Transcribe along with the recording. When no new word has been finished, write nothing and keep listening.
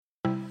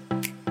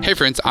Hey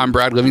friends, I'm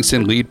Brad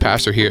Livingston, lead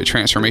pastor here at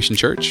Transformation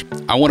Church.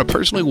 I want to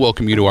personally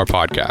welcome you to our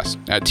podcast.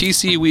 At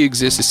TC, we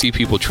exist to see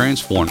people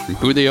transformed from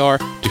who they are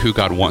to who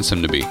God wants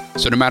them to be.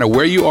 So no matter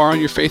where you are on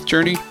your faith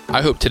journey,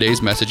 I hope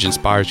today's message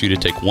inspires you to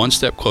take one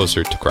step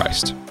closer to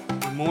Christ.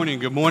 Good morning,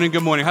 good morning,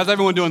 good morning. How's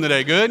everyone doing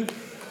today? Good?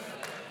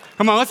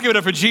 Come on, let's give it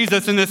up for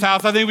Jesus in this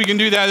house. I think we can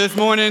do that this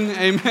morning.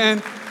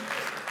 Amen.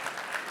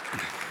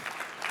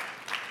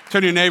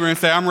 Turn to your neighbor and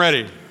say, I'm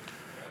ready.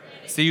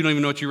 See, you don't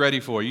even know what you're ready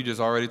for. You're just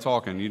already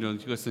talking. You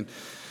don't listen.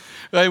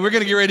 We're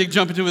going to get ready to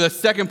jump into the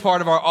second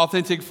part of our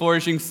Authentic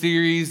Flourishing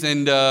series.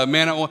 And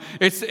man,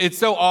 it's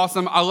so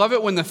awesome. I love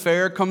it when the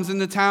fair comes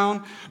into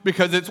town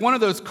because it's one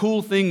of those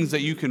cool things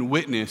that you can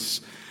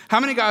witness. How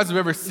many guys have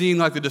ever seen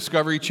like the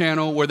Discovery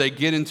Channel where they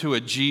get into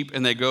a Jeep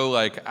and they go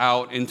like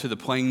out into the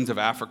plains of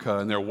Africa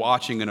and they're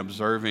watching and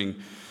observing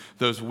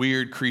those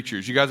weird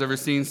creatures? You guys ever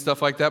seen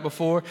stuff like that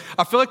before?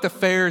 I feel like the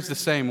fair is the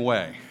same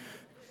way,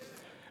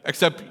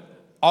 except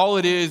all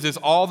it is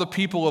all the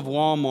people of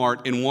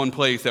Walmart in one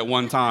place at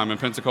one time in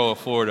Pensacola,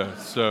 Florida.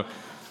 So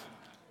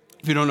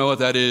if you don't know what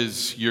that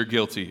is, you're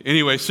guilty.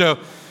 Anyway, so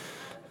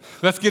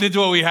let's get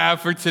into what we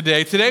have for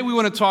today. Today we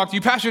want to talk to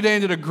you. Pastor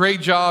Dan did a great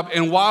job,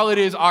 and while it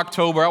is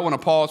October, I want to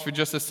pause for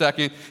just a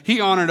second.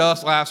 He honored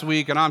us last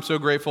week, and I'm so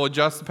grateful.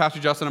 Pastor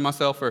Justin and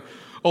myself are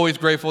always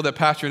grateful that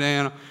Pastor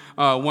Dan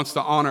wants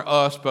to honor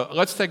us, but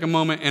let's take a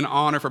moment and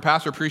honor for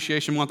Pastor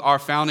Appreciation Month, our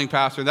founding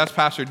pastor. That's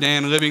Pastor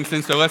Dan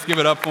Livingston, so let's give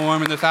it up for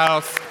him in this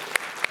house.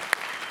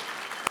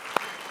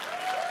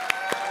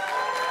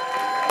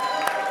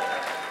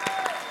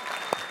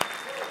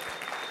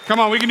 Come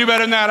on, we can do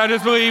better than that. I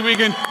just believe we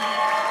can.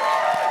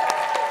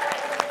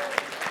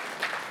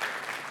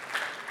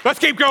 Let's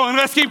keep going.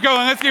 Let's keep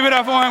going. Let's give it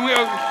up for him.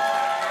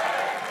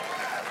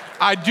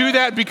 I do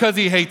that because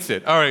he hates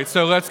it. All right,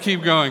 so let's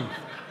keep going.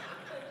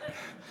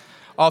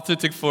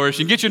 Authentic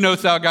Flourishing. Get your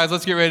notes out, guys.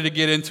 Let's get ready to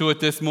get into it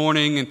this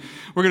morning. And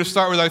we're going to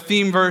start with our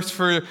theme verse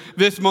for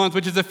this month,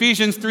 which is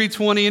Ephesians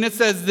 3:20. And it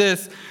says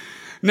this,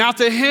 now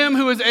to him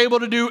who is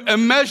able to do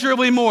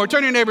immeasurably more.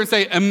 Turn to your neighbor and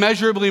say,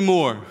 immeasurably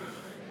more.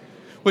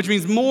 Which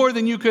means more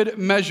than you could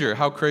measure.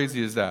 How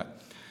crazy is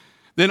that?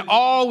 Then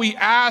all we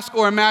ask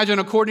or imagine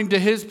according to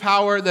his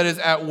power that is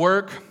at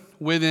work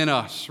within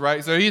us,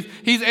 right? So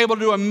he's able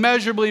to do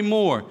immeasurably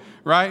more,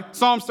 right?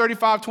 Psalms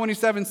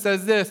 35:27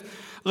 says this,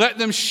 let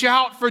them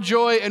shout for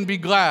joy and be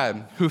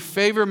glad who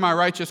favor my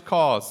righteous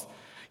cause.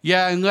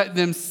 Yeah, and let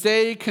them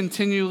say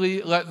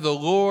continually, let the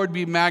Lord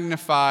be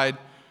magnified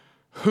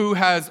who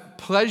has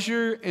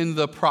pleasure in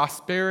the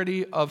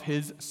prosperity of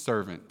his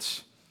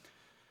servant.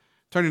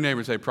 Turn to your neighbor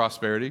and say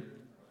prosperity.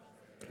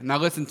 Now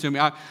listen to me.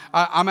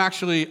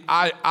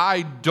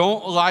 I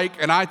don't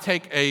like, and I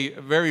take a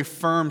very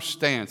firm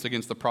stance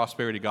against the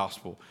prosperity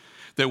gospel.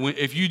 That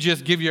if you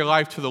just give your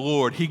life to the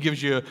Lord, he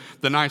gives you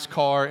the nice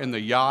car and the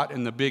yacht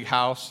and the big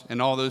house and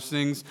all those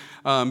things.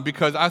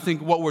 Because I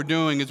think what we're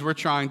doing is we're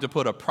trying to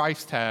put a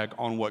price tag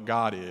on what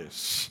God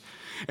is.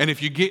 And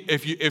if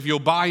you'll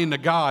buy into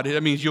God,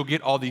 that means you'll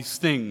get all these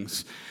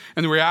things.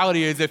 And the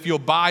reality is if you'll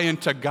buy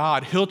into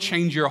God, he'll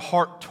change your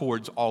heart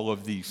towards all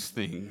of these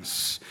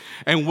things.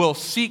 And we'll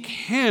seek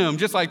him,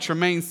 just like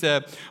Tremaine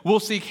said, we'll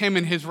seek him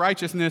in his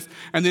righteousness,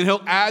 and then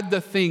he'll add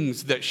the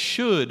things that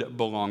should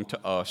belong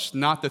to us,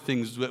 not the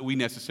things that we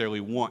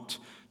necessarily want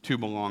to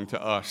belong to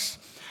us.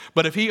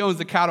 But if he owns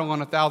the cattle on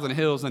 1,000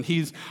 hills and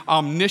he's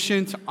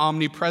omniscient,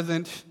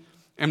 omnipresent,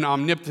 and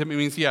omnipotent, it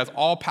means he has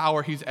all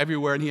power, he's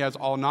everywhere, and he has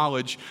all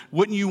knowledge,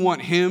 wouldn't you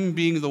want him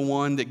being the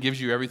one that gives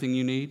you everything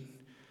you need?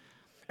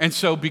 And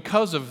so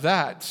because of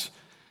that,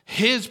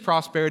 his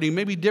prosperity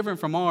may be different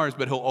from ours,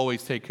 but he'll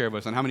always take care of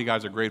us. And how many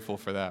guys are grateful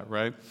for that,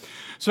 right?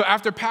 So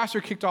after Pastor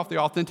kicked off the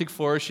Authentic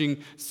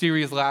Flourishing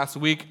series last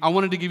week, I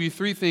wanted to give you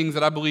three things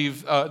that I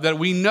believe that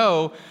we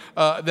know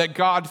that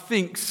God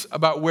thinks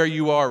about where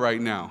you are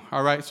right now,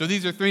 all right? So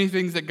these are three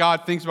things that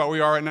God thinks about where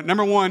you are right now.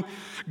 Number one,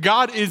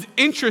 God is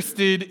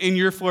interested in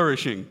your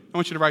flourishing. I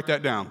want you to write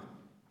that down.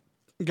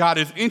 God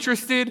is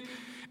interested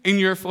in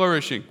your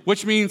flourishing,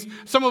 which means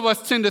some of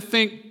us tend to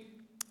think,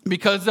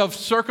 because of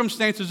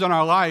circumstances in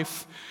our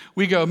life,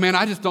 we go, man,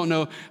 I just don't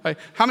know. Like,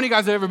 how many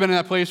guys have ever been in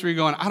that place where you're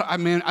going,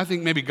 I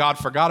think maybe God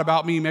forgot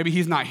about me. Maybe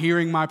he's not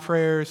hearing my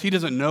prayers. He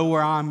doesn't know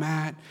where I'm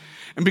at.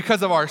 And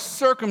because of our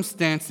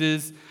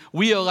circumstances,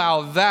 we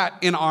allow that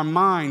in our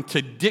mind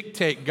to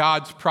dictate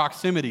God's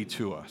proximity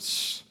to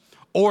us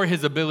or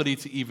his ability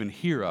to even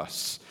hear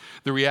us.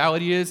 The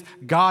reality is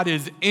God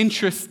is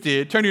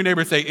interested. Turn to your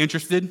neighbor and say,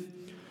 interested.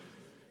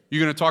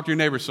 You're going to talk to your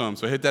neighbor some,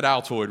 so hit that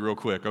Altoid real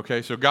quick,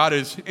 okay? So God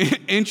is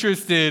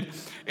interested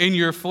in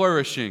your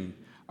flourishing,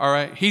 all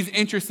right? He's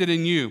interested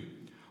in you.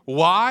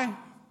 Why?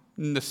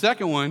 And the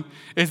second one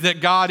is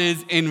that God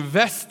is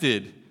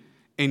invested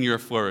in your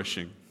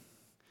flourishing.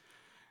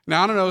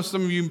 Now, I don't know,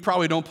 some of you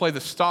probably don't play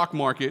the stock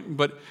market,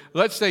 but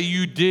let's say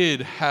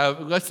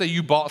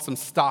you bought some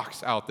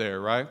stocks out there,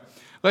 right?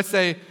 Let's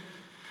say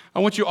I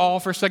want you all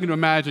for a second to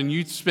imagine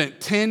you spent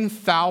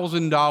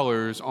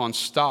 $10,000 on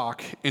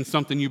stock in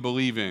something you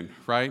believe in,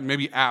 right?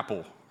 Maybe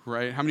Apple,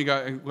 right? How many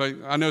guys, like,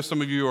 I know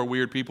some of you are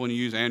weird people and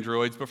you use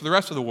Androids, but for the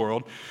rest of the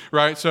world,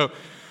 right? So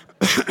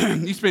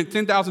you spent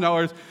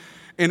 $10,000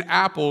 in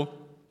Apple.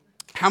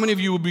 How many of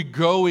you would be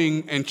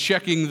going and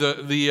checking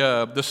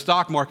the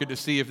stock market to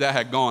see if that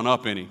had gone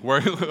up any?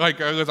 Where,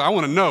 like, I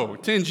want to know.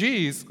 10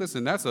 G's,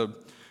 listen, that's a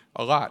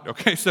lot,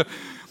 okay? So,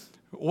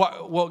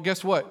 well,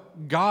 guess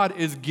what? God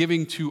is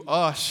giving to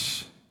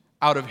us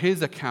out of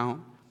his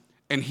account,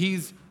 and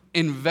he's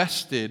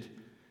invested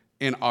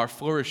in our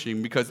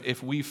flourishing, because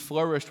if we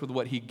flourish with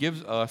what he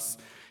gives us,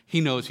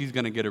 he knows he's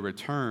going to get a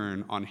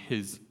return on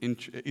he's going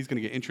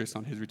to get interest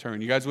on his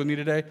return. You guys with me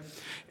today?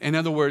 In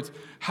other words,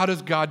 how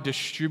does God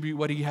distribute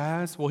what he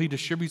has? Well, he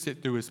distributes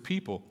it through his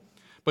people.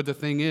 But the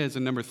thing is,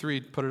 and number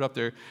 3, put it up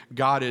there,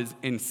 God is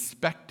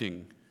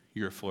inspecting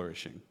your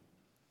flourishing.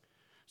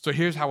 So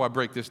here's how I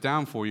break this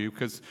down for you,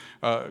 because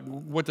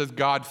what does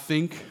God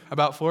think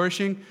about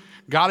flourishing?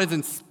 God is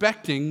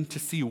inspecting to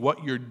see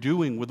what you're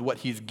doing with what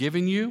he's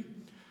given you,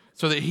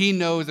 so that he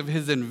knows if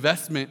his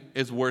investment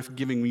is worth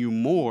giving you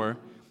more,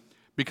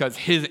 because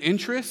his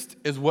interest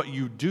is what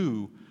you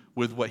do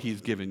with what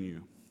he's given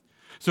you.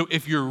 So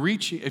if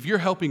you're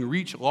helping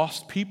reach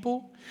lost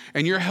people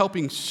and you're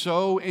helping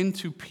sow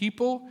into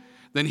people,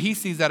 then he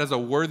sees that as a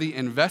worthy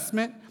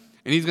investment,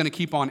 and he's going to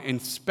keep on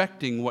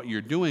inspecting what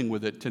you're doing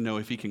with it to know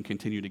if he can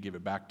continue to give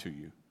it back to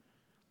you.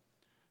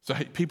 So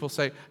people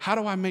say, how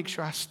do I make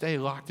sure I stay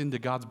locked into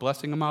God's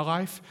blessing in my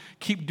life?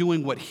 Keep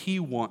doing what he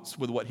wants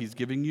with what he's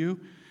giving you,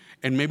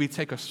 and maybe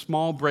take a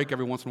small break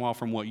every once in a while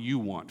from what you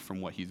want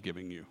from what he's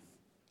giving you.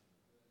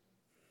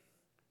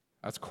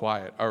 That's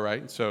quiet. All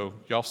right, so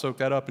y'all soak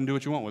that up and do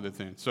what you want with it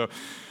then. So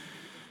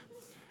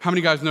how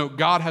many guys know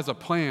God has a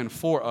plan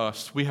for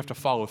us? We have to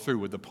follow through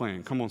with the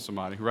plan. Come on,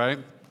 somebody, right?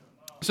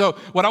 So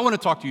what I want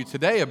to talk to you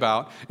today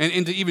about,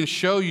 and to even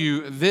show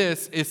you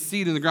this, is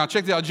seed in the ground.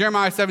 Check this out,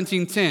 Jeremiah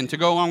 17:10, to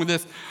go along with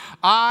this.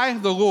 I,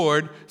 the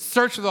Lord,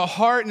 search the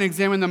heart and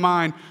examine the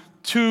mind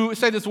to,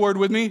 say this word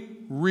with me,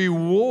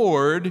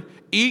 reward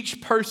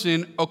each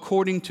person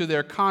according to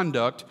their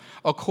conduct,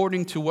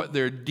 according to what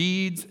their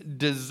deeds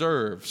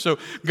deserve. So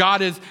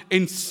God is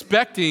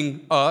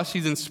inspecting us.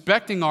 He's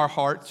inspecting our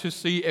hearts to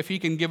see if he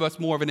can give us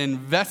more of an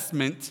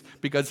investment,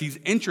 because he's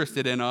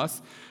interested in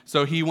us.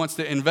 So he wants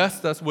to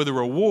invest us with a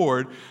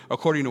reward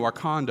according to our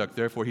conduct.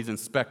 Therefore, he's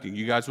inspecting.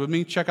 You guys with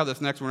me? Check out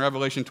this next one.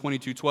 Revelation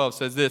 22:12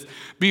 says this.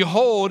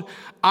 Behold,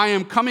 I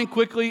am coming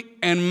quickly,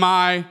 and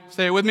my,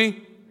 say it with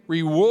me,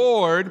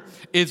 reward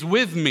is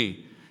with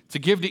me, to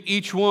give to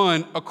each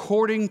one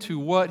according to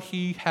what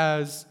he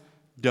has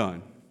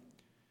done.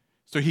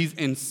 So he's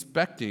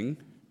inspecting,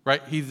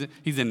 right? He's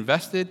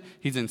invested,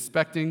 he's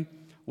inspecting.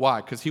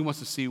 Why? Because he wants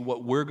to see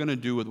what we're going to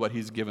do with what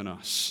he's given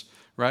us,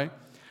 right?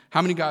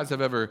 How many guys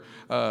have ever,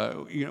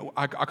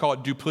 I call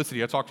it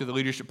duplicity. I talked to the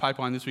leadership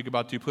pipeline this week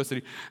about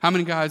duplicity. How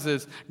many guys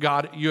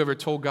you ever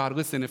told God,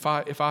 listen, if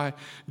I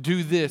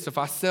do this, if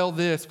I sell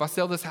this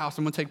house,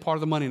 I'm going to take part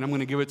of the money and I'm going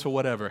to give it to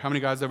whatever. How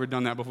many guys ever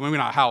done that before? Maybe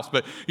not a house,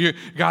 but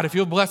God, if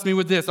you'll bless me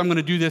with this, I'm going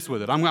to do this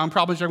with it. I'm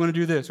probably sure I'm going to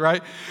do this,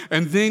 right?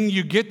 And then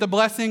you get the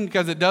blessing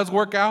because it does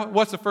work out.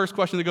 What's the first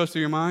question that goes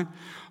through your mind?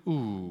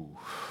 Ooh,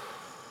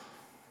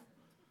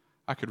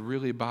 I could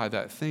really buy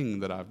that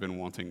thing that I've been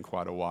wanting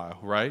quite a while,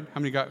 right? How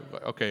many guys,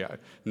 okay,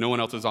 no one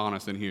else is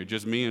honest in here,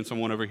 just me and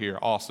someone over here,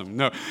 awesome.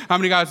 No, how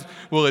many guys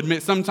will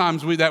admit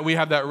sometimes we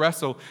have that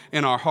wrestle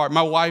in our heart?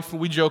 My wife,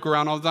 we joke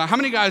around all the time. How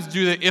many guys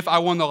do that if I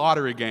won the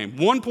lottery game?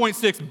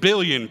 1.6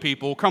 billion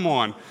people, come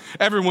on.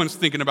 Everyone's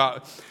thinking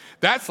about,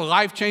 that's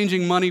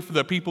life-changing money for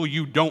the people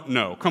you don't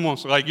know. Come on,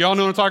 so like y'all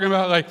know what I'm talking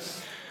about?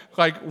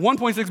 Like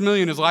 1.6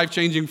 million is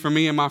life-changing for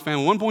me and my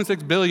family.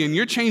 1.6 billion,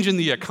 you're changing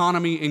the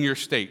economy in your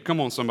state.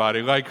 Come on,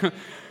 somebody. Like, 'cause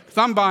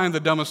I'm buying the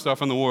dumbest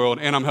stuff in the world,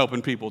 and I'm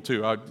helping people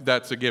too.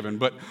 That's a given.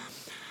 But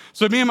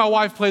so me and my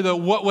wife play the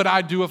what would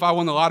I do if I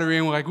won the lottery,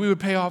 and we would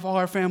pay off all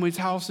our family's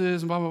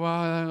houses and blah, blah,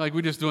 blah. Like,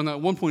 we're just doing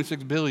that.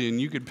 1.6 billion,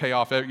 you could pay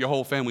off your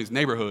whole family's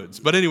neighborhoods.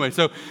 But anyway,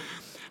 so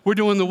we're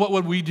doing the what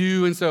would we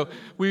do, and so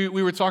we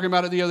were talking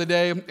about it the other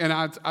day, and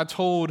I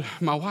told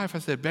my wife, I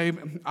said,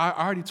 babe, I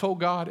already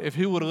told God if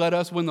he would let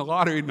us win the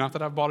lottery, not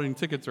that I've bought any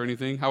tickets or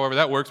anything, however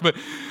that works, but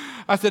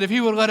I said, if he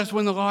would let us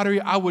win the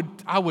lottery, I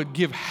would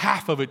give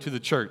half of it to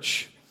the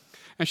church.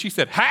 And she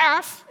said,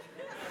 half?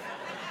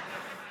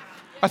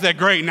 I said,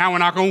 great, now we're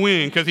not going to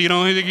win because he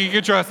don't think he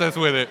can trust us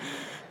with it.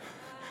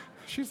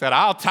 She said,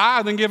 I'll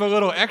tithe and give a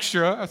little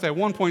extra. I said,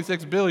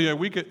 1.6 billion,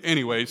 we could,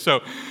 anyway, so.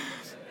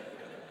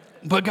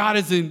 But God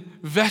is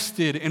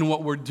invested in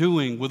what we're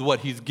doing with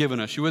what he's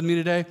given us. You with me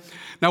today?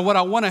 Now, what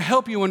I want to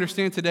help you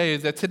understand today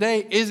is that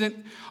today isn't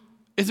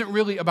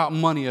really about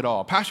money at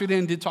all. Pastor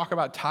Dan did talk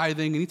about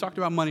tithing, and he talked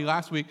about money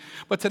last week.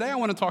 But today I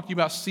want to talk to you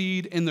about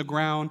seed in the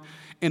ground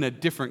in a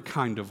different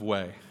kind of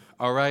way.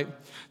 All right?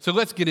 So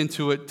let's get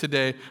into it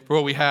today for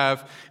what we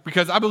have,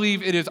 because I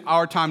believe it is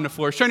our time to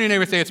flourish. Turn to your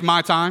neighbor and say, it's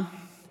my time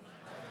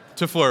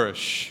to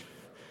flourish.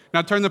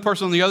 Now turn to the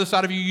person on the other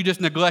side of you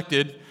just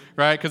neglected,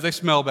 right? Because they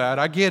smell bad.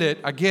 I get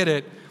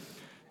it.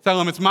 Tell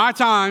them it's my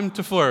time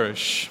to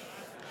flourish.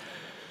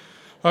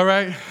 All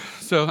right?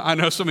 So I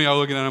know some of y'all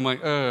looking at it, I'm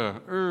like,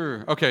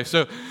 okay,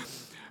 so,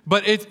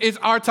 but it's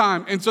our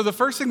time. And so the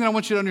first thing that I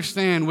want you to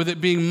understand with it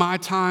being my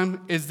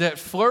time is that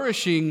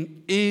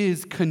flourishing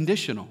is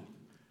conditional.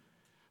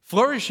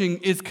 Flourishing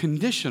is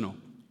conditional.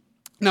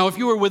 Now, if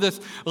you were with us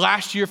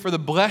last year for the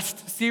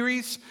Blessed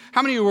series,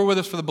 how many of you were with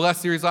us for the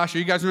Blessed series last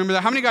year? You guys remember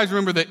that? How many guys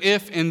remember the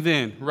if and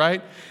then,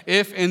 right?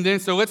 If and then.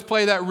 So let's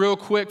play that real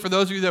quick for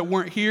those of you that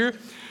weren't here.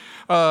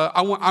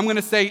 I'm going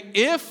to say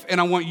if,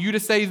 and I want you to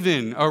say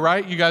then, all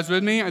right? You guys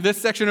with me?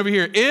 This section over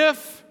here,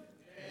 if.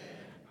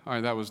 All right,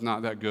 that was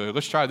not that good.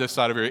 Let's try this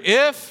side over here.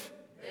 If.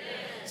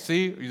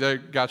 See, they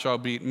got y'all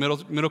beat.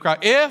 Middle crowd.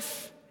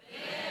 If.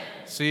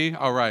 See?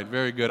 All right,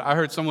 very good. I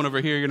heard someone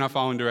over here, you're not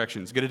following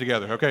directions. Get it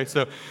together, okay?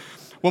 So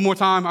one more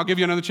time, I'll give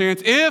you another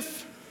chance.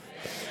 If.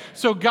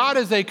 So God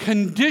is a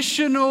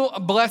conditional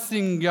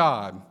blessing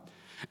God.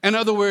 In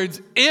other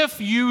words,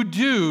 if you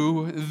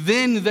do,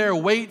 then there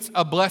waits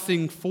a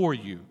blessing for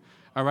you.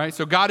 All right,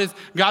 so God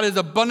is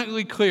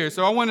abundantly clear.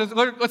 So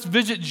let's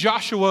visit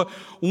Joshua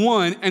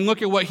 1 and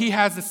look at what he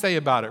has to say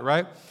about it,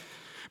 right?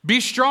 Be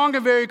strong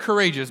and very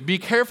courageous. Be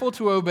careful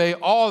to obey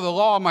all the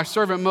law my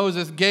servant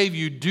Moses gave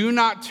you. Do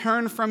not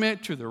turn from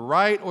it to the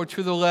right or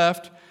to the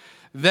left,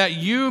 that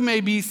you may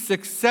be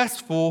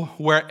successful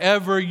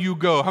wherever you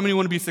go. How many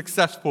want to be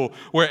successful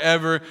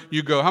wherever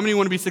you go? How many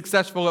want to be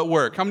successful at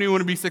work? How many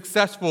want to be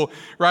successful,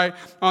 right,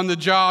 on the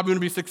job? You want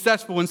to be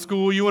successful in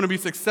school? You want to be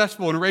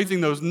successful in raising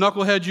those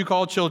knuckleheads you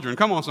call children?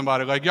 Come on,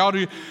 somebody. Like y'all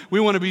do,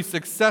 we want to be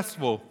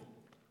successful,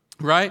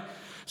 right?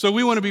 So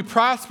we want to be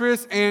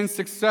prosperous and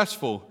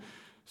successful.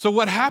 So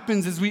what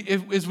happens is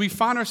we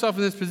find ourselves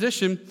in this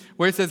position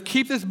where it says,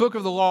 keep this book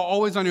of the law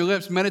always on your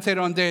lips, meditate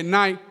on day and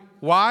night.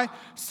 Why?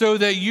 So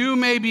that you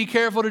may be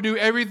careful to do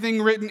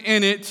everything written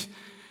in it.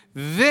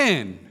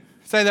 Then,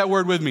 say that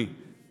word with me.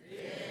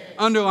 Then.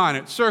 Underline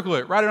it, circle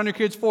it, write it on your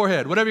kid's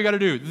forehead, whatever you got to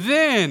do.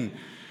 Then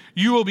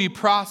you will be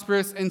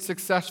prosperous and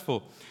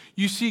successful.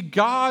 You see,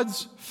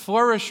 God's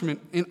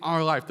flourishment in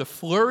our life, the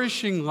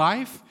flourishing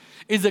life,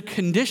 is a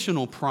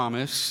conditional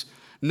promise,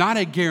 not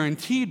a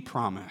guaranteed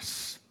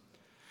promise.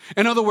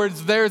 In other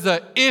words, there's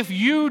a, if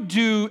you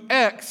do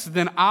X,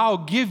 then I'll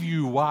give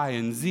you Y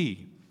and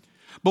Z.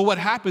 But what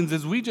happens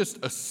is we just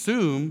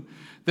assume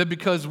that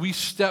because we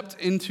stepped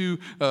into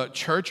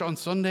church on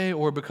Sunday,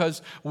 or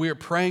because we're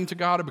praying to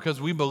God, or because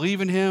we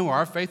believe in Him, or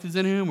our faith is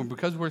in Him, or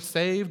because we're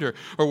saved, or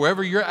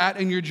wherever you're at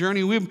in your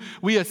journey,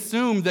 we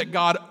assume that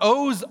God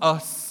owes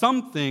us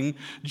something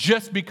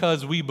just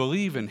because we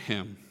believe in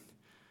Him.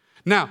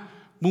 Now,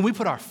 when we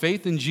put our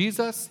faith in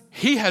Jesus,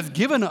 He has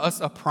given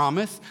us a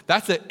promise.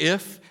 That's an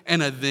if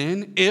and a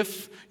then.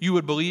 If you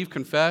would believe,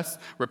 confess,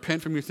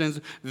 repent from your sins,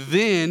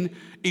 then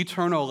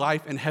eternal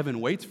life in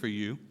heaven waits for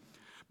you.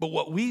 But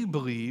what we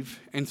believe,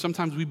 and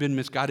sometimes we've been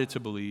misguided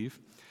to believe,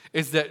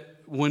 is that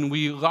when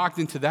we locked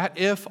into that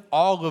if,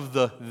 all of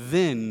the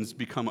thens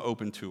become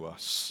open to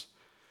us.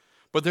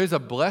 But there's a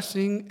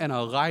blessing and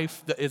a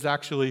life that is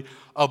actually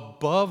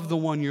above the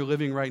one you're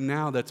living right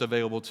now that's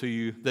available to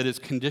you, that is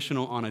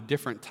conditional on a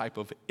different type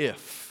of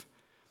if.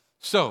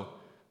 So,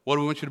 what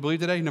do we want you to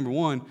believe today? Number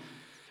one,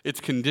 it's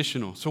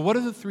conditional. So what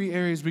are the 3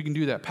 areas we can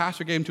do that?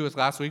 Pastor gave them to us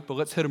last week, but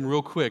let's hit them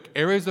real quick.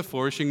 Areas of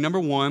flourishing. Number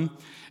 1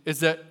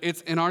 is that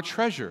it's in our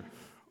treasure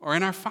or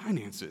in our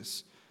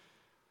finances,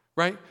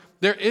 right?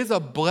 There is a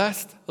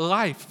blessed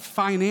life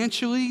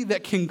financially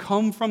that can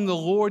come from the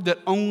Lord that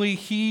only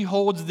He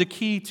holds the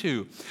key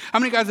to. How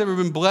many guys have ever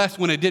been blessed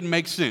when it didn't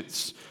make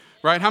sense?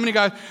 Right? How many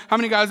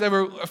guys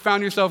ever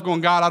found yourself going,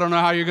 God, I don't know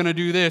how you're going to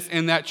do this,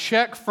 and that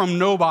check from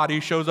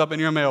nobody shows up in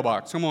your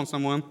mailbox? Come on,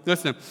 someone.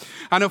 Listen,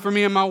 I know for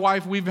me and my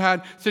wife, we've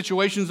had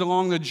situations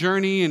along the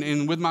journey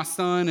and with my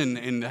son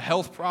and the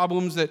health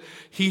problems that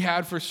he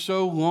had for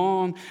so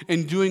long,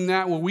 and doing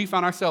that where we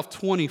found ourselves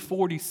 20,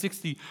 40,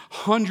 60,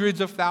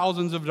 hundreds of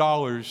thousands of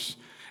dollars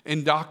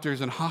in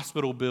doctors and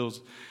hospital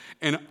bills.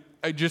 And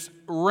just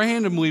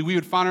randomly, we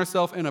would find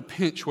ourselves in a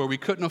pinch where we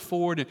couldn't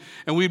afford,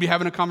 and we'd be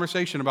having a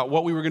conversation about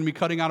what we were going to be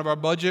cutting out of our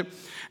budget,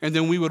 and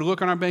then we would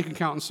look on our bank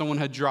account and someone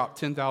had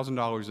dropped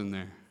 $10,000 in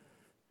there.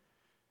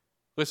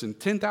 Listen,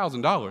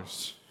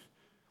 $10,000.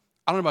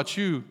 I don't know about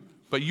you,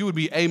 but you would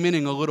be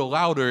amening a little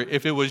louder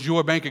if it was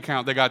your bank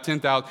account that got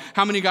 $10,000.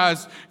 How many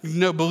guys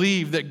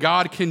believe that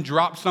God can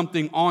drop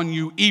something on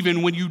you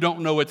even when you don't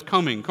know it's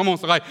coming? Come on,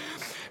 so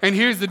and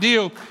here's the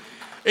deal.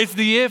 It's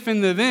the if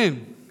and the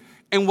then.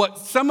 And what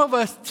some of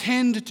us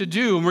tend to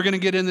do, and we're going to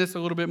get in this a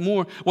little bit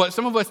more, what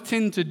some of us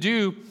tend to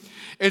do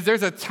is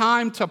there's a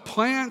time to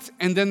plant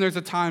and then there's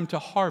a time to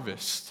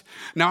harvest.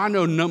 Now, I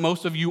know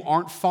most of you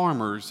aren't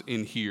farmers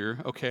in here,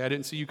 okay? I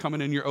didn't see you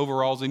coming in your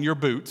overalls and your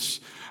boots,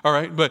 all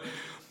right? But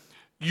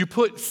you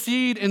put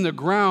seed in the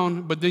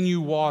ground, but then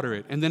you water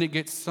it, and then it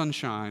gets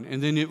sunshine,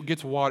 and then it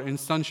gets water and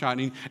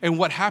sunshine. And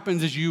what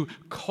happens is you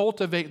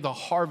cultivate the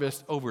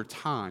harvest over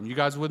time. You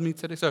guys with me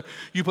today? So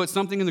you put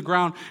something in the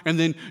ground, and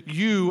then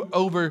you,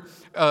 over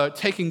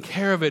taking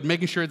care of it,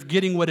 making sure it's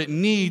getting what it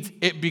needs,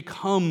 it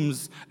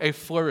becomes a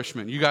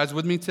flourishment. You guys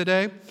with me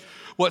today?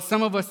 What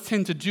some of us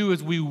tend to do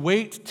is we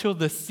wait till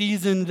the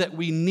season that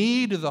we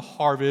need the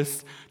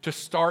harvest to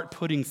start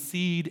putting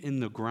seed in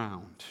the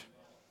ground.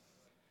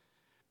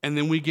 And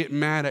then we get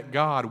mad at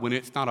God when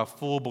it's not a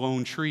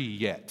full-blown tree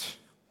yet.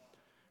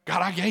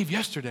 God, I gave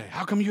yesterday.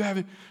 How come you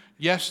haven't?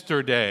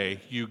 Yesterday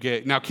you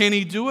gave. Now, can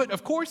he do it?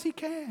 Of course he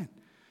can.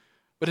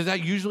 But is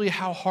that usually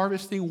how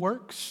harvesting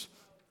works?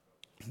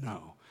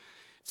 No.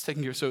 It's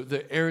taking care. So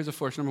the areas of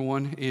flourish, number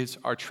one, is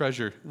our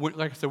treasure.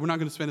 Like I said, we're not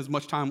going to spend as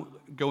much time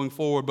going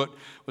forward, but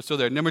we're still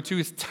there. Number two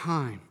is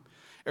time.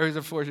 Areas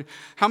of flourishing.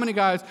 How many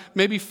guys,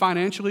 maybe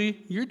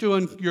financially,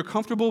 you're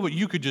comfortable, but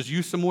you could just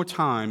use some more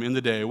time in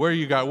the day? Where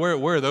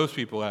are those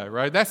people at,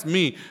 right? That's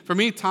me. For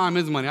me, time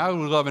is money. I would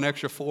love an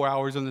extra 4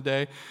 hours in the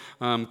day.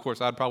 Of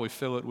course, I'd probably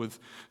fill it with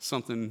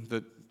something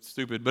that's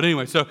stupid. But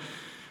anyway, so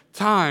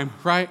time,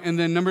 right? And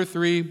then number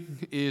three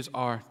is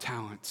our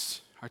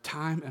talents. Our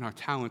time and our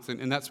talents.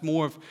 And that's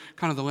more of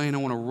kind of the lane I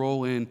want to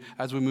roll in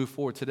as we move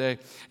forward today.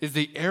 Is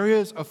the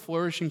areas of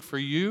flourishing for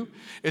you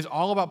is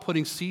all about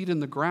putting seed in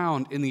the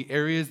ground in the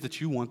areas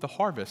that you want to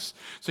harvest.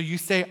 So you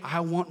say,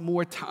 I want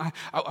more time.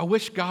 I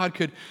wish God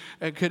could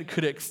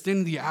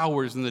extend the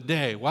hours in the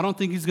day. Well, I don't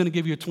think he's going to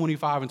give you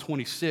 25 and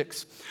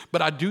 26.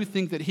 But I do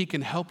think that he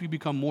can help you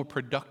become more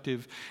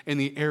productive in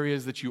the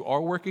areas that you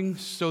are working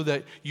so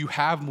that you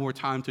have more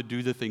time to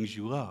do the things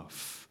you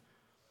love.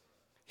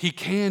 He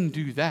can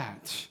do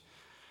that.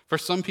 For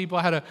some people,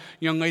 I had a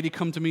young lady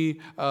come to me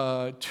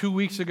 2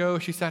 weeks ago.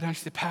 She sat down,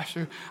 she said,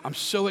 Pastor, I'm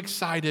so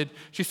excited.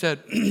 She said,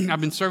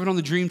 I've been serving on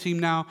the dream team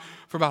now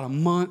for about a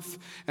month,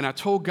 and I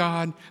told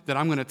God that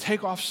I'm going to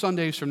take off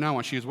Sundays from now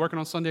on. She was working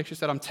on Sundays. She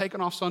said, I'm taking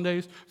off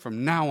Sundays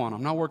from now on.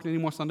 I'm not working any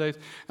more Sundays.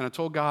 And I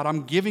told God,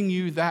 I'm giving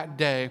you that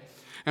day.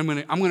 And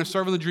I'm going to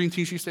serve on the dream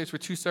team. She stays for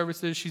 2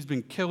 services. She's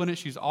been killing it.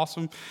 She's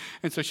awesome.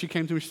 And so she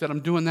came to me. She said,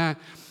 I'm doing that.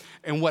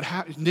 And what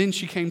happened? Then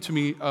she came to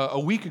me a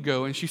week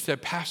ago, and she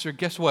said, Pastor,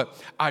 guess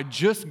what? I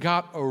just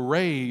got a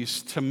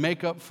raise to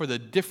make up for the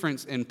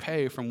difference in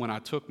pay from when I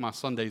took my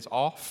Sundays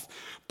off,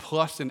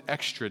 plus an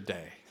extra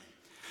day.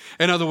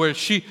 In other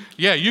words, you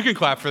can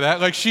clap for that.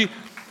 Like she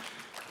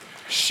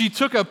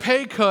took a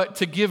pay cut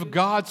to give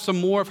God some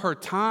more of her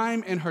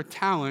time and her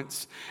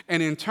talents,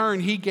 and in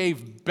turn, he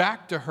gave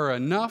back to her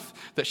enough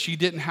that she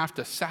didn't have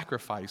to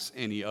sacrifice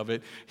any of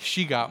it.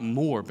 She got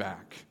more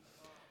back.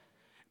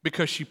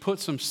 Because she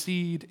put some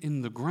seed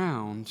in the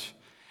ground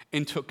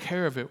and took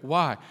care of it.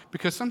 Why?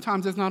 Because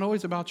sometimes it's not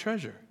always about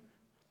treasure.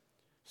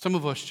 Some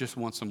of us just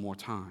want some more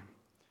time.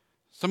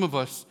 Some of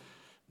us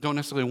don't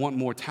necessarily want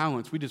more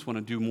talents. We just want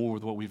to do more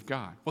with what we've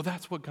got. Well,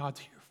 that's what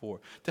God's here for,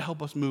 to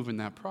help us move in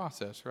that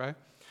process, right?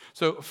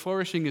 So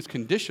flourishing is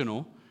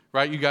conditional,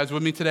 right? You guys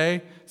with me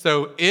today?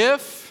 So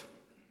if,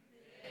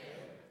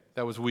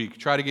 that was weak.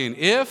 Try it again.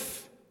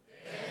 If.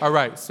 All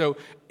right, so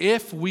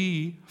if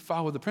we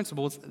follow the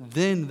principles,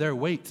 then there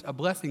waits a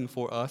blessing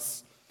for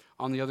us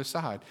on the other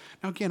side.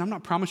 Now, again, I'm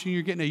not promising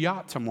you're getting a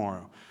yacht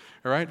tomorrow,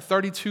 all right?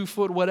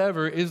 32-foot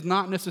whatever is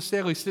not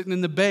necessarily sitting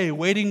in the bay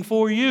waiting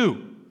for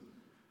you.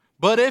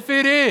 But if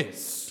it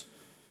is,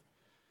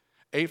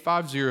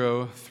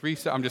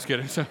 850-37, I'm just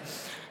kidding.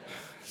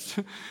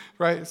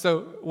 Right?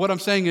 So what I'm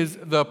saying is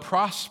the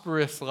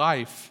prosperous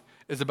life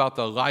is about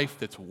the life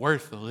that's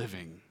worth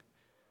living.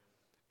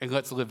 And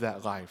let's live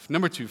that life.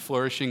 Number two,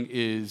 flourishing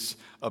is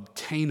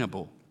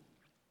obtainable.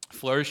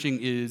 Flourishing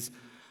is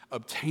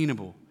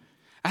obtainable.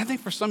 And I think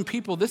for some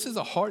people, this is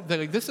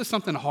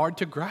something hard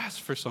to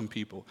grasp for some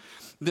people.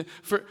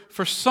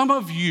 For some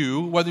of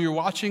you, whether you're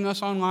watching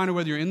us online or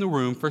whether you're in the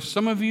room, for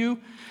some of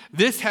you,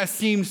 this has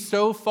seemed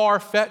so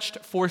far-fetched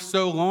for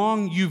so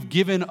long, you've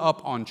given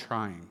up on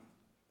trying.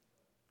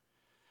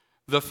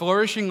 The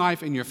flourishing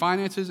life in your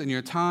finances, in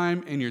your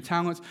time, in your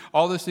talents,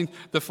 all those things,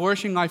 the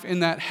flourishing life in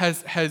that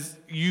has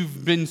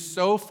you've been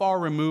so far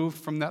removed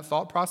from that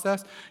thought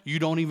process, you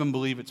don't even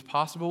believe it's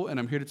possible, and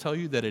I'm here to tell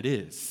you that it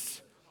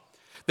is.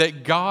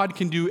 That God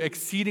can do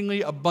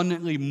exceedingly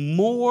abundantly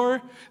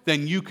more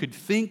than you could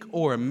think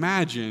or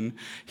imagine.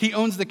 He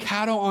owns the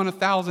cattle on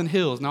 1,000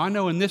 hills. Now, I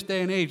know in this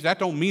day and age, that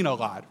don't mean a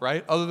lot,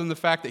 right? Other than the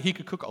fact that he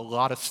could cook a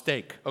lot of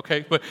steak,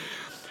 okay? But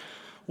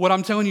what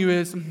I'm telling you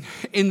is,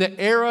 in the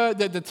era,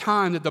 that the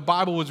time that the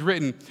Bible was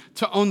written,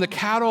 to own the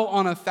cattle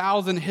on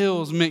 1,000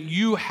 hills meant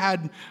you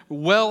had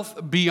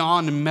wealth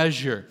beyond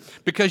measure.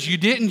 Because you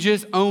didn't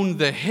just own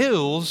the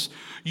hills,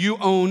 you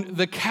own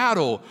the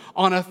cattle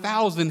on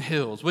 1,000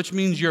 hills, which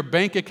means your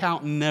bank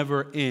account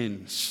never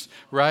ends,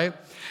 right?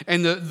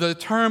 And the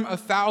term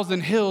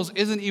 1,000 hills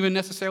isn't even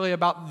necessarily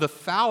about the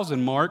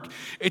 1,000 mark.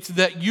 It's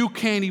that you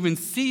can't even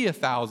see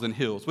 1,000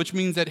 hills, which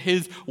means that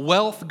his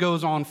wealth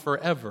goes on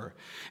forever.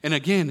 And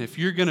again, if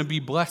you're going to be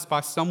blessed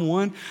by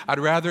someone, I'd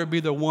rather it be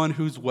the one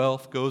whose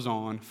wealth goes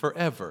on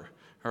forever.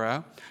 All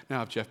right?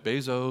 Now, if Jeff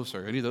Bezos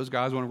or any of those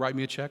guys want to write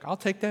me a check, I'll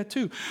take that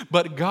too.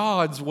 But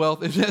God's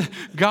wealth,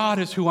 God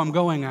is who I'm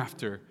going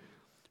after,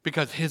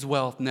 because his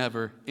wealth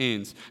never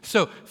ends.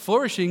 So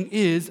flourishing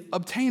is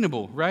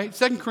obtainable, right?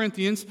 2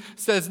 Corinthians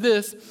says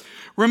this,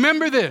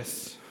 remember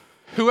this,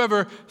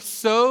 whoever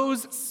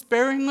sows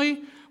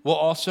sparingly will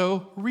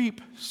also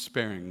reap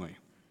sparingly.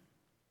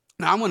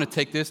 Now, I'm going to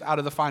take this out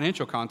of the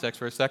financial context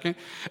for a second,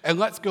 and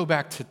let's go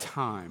back to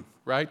time,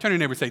 right? Turn to your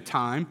neighbor and say,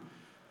 time.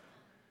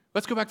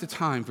 Let's go back to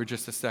time for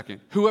just a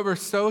second. Whoever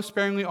sows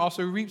sparingly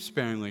also reaps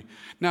sparingly.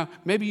 Now,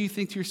 maybe you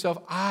think to yourself,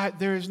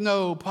 there is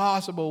no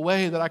possible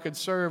way that I could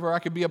serve, or I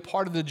could be a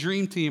part of the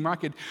dream team, or I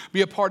could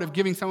be a part of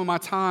giving some of my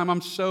time. I'm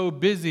so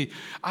busy.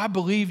 I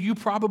believe you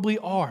probably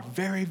are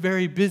very,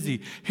 very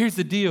busy. Here's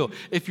the deal.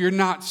 If you're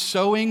not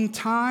sowing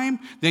time,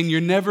 then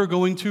you're never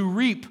going to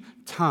reap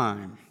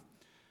time.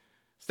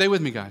 Stay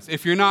with me, guys.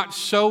 If you're not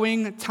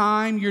sowing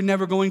time, you're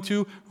never going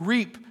to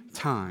reap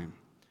time.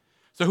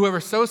 So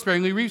whoever sows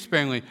sparingly reaps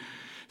sparingly.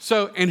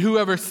 And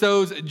whoever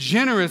sows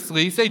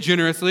generously, say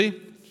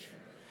generously,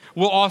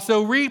 will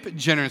also reap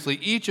generously.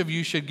 Each of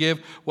you should give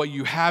what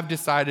you have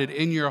decided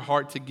in your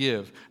heart to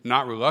give,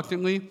 not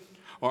reluctantly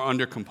or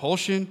under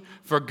compulsion,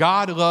 for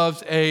God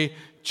loves a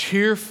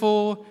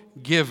cheerful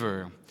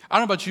giver. I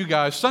don't know about you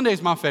guys, Sunday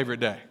is my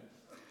favorite day.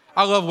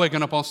 I love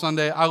waking up on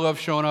Sunday. I love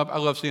showing up. I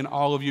love seeing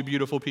all of you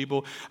beautiful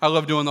people. I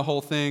love doing the whole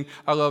thing.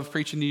 I love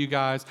preaching to you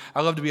guys.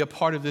 I love to be a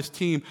part of this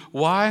team.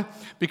 Why?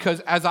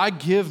 Because as I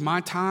give my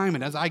time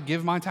and as I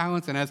give my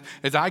talents and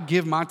as I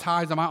give my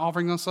tithes and my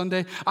offerings on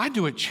Sunday, I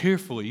do it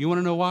cheerfully. You want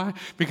to know why?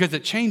 Because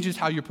it changes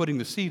how you're putting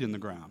the seed in the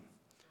ground.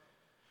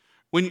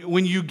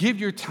 When you give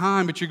your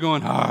time, but you're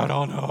going, I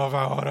don't know if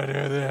I want to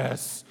do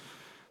this,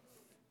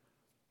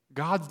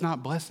 God's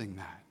not blessing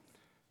that.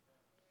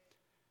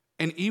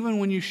 And even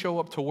when you show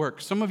up to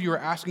work, some of you are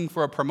asking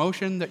for a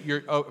promotion that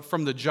you're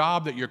from the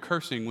job that you're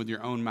cursing with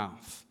your own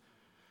mouth.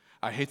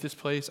 I hate this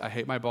place. I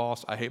hate my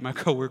boss. I hate my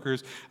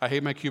coworkers. I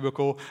hate my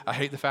cubicle. I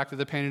hate the fact that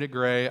they painted it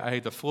gray. I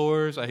hate the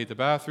floors. I hate the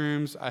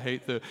bathrooms. I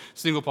hate the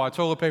single-ply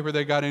toilet paper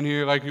they got in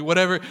here. Like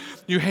whatever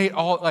you hate,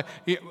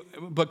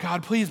 but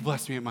God, please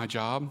bless me at my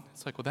job.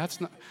 It's like, well,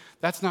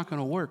 that's not going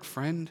to work,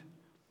 friend,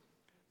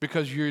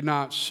 because you're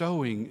not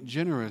sowing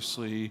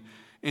generously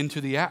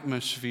into the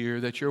atmosphere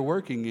that you're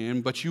working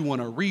in, but you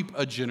want to reap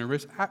a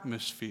generous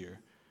atmosphere.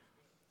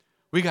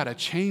 We got to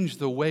change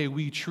the way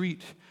we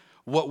treat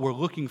what we're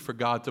looking for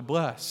God to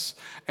bless.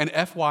 And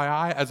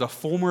FYI, as a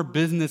former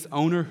business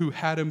owner who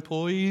had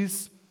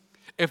employees,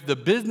 if the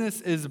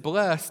business is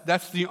blessed,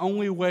 that's the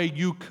only way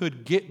you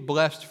could get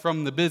blessed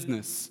from the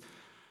business.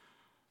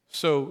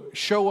 So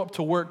show up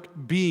to work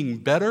being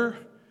better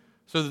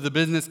so that the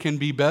business can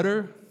be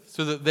better,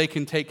 so that they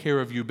can take care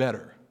of you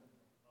better.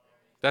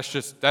 That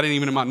ain't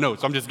even in my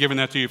notes. I'm just giving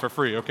that to you for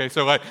free, okay?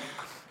 So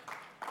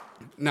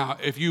now,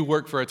 if you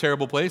work for a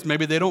terrible place,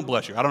 maybe they don't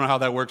bless you. I don't know how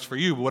that works for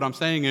you, but what I'm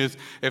saying is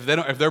if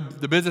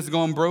the business is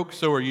going broke,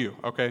 so are you,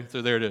 okay?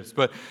 So there it is.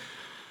 But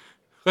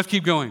let's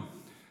keep going.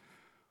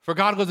 For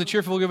God loves a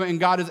cheerful giver,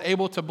 and God is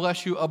able to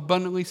bless you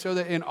abundantly so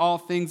that in all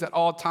things at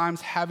all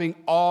times, having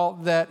all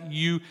that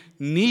you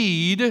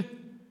need,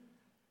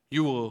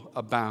 you will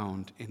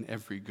abound in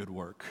every good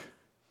work.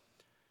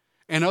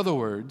 In other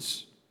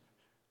words,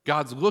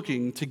 God's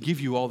looking to give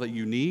you all that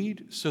you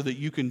need so that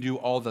you can do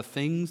all the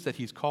things that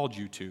He's called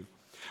you to.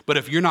 But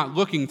if you're not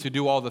looking to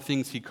do all the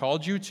things He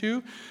called you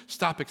to,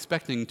 stop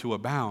expecting to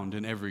abound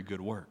in every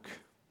good work.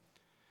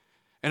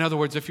 In other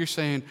words, if you're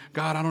saying,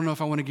 God, I don't know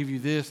if I want to give you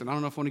this, and I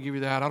don't know if I want to give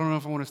you that, I don't know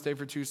if I want to stay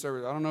for 2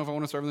 services, I don't know if I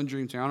want to serve in the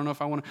dream team, I don't know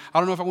if I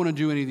want to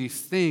do any of these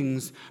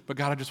things, but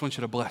God, I just want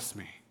you to bless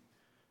me.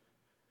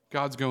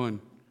 God's going,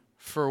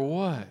 for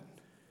what?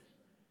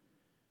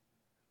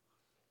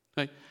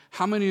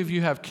 How many of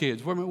you have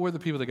kids? Where are the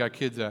people that got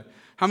kids at?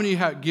 How many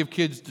of you give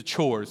kids the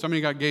chores? How many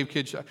gave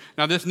kids?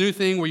 Now, this new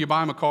thing where you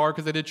buy them a car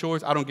because they did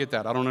chores, I don't get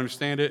that. I don't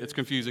understand it. It's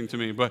confusing to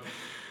me. But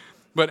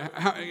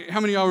how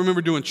many of y'all remember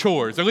doing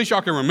chores? At least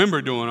y'all can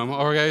remember doing them.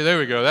 Okay, there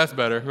we go. That's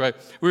better, right?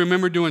 We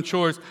remember doing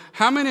chores.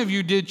 How many of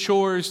you did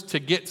chores to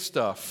get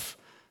stuff,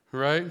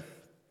 right?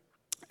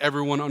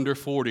 Everyone under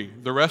 40.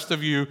 The rest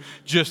of you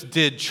just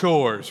did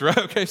chores, right?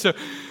 Okay,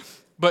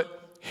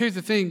 but here's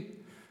the thing.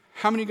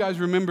 How many of you guys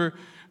remember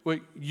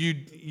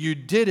you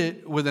did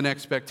it with an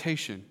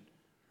expectation,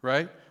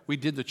 right? We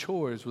did the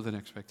chores with an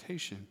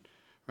expectation,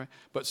 right?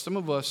 But some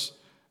of us,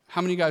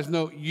 how many of you guys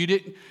know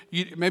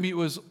maybe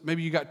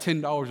you got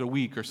 $10 a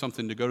week or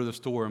something to go to the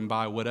store and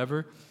buy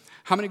whatever.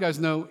 How many of you guys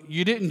know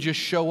you didn't just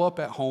show up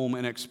at home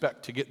and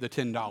expect to get the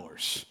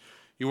 $10?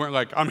 You weren't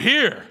like, I'm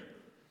here.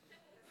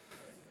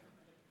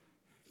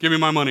 Give me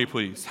my money,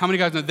 please. How many of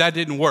you guys know that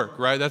didn't work,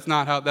 right? That's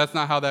not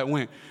how that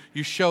went.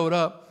 You showed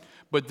up,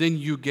 but then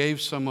you gave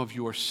some of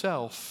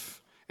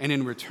yourself, and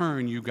in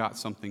return, you got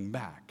something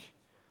back.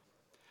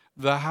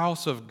 The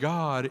house of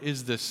God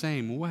is the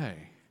same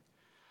way.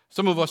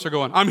 Some of us are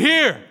going, I'm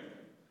here.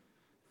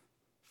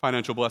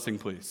 Financial blessing,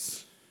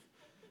 please.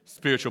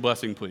 Spiritual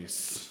blessing,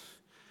 please.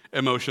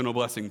 Emotional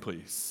blessing,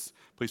 please.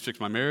 Please fix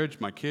my marriage,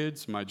 my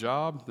kids, my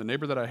job, the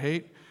neighbor that I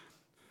hate.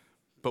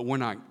 But we're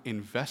not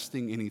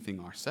investing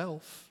anything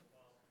ourselves.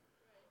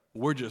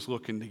 We're just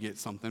looking to get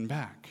something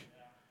back.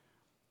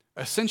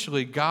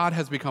 Essentially, God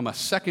has become a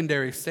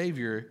secondary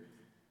savior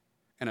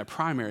and a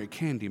primary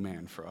candy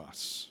man for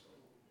us.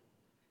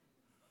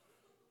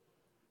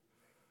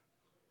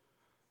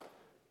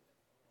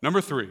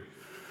 Number 3,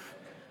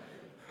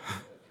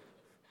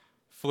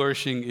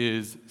 Flourishing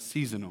is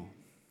seasonal.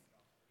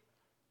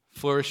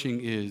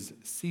 Flourishing is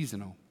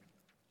seasonal.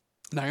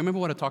 Now, remember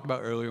what I talked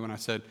about earlier when I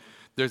said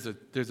there's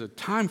a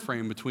time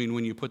frame between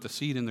when you put the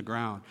seed in the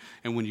ground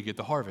and when you get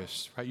the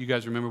harvest, right? You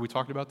guys remember we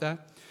talked about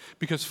that?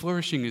 Because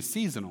flourishing is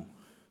seasonal.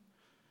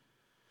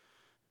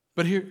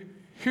 But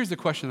here's the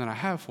question that I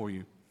have for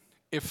you.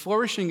 If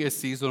flourishing is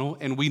seasonal,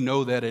 and we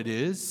know that it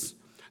is,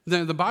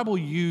 then the Bible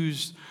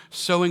used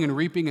sowing and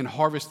reaping and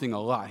harvesting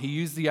a lot. He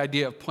used the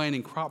idea of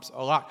planting crops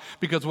a lot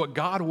because what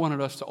God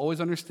wanted us to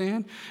always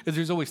understand is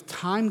there's always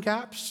time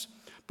gaps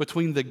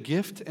between the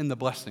gift and the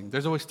blessing.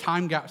 There's always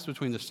time gaps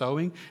between the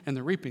sowing and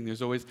the reaping.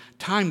 There's always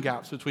time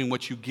gaps between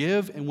what you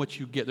give and what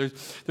you get.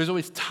 There's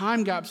always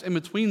time gaps in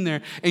between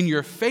there, and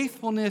your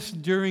faithfulness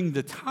during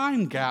the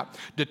time gap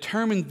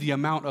determines the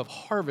amount of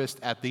harvest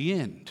at the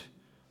end.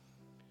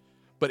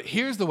 But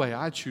here's the way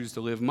I choose to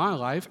live my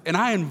life, and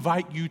I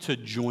invite you to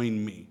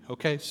join me,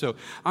 okay? So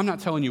I'm not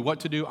telling you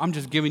what to do. I'm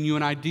just giving you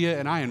an idea,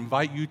 and I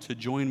invite you to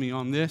join me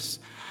on this.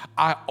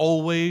 I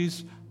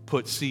always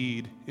put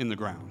seed in the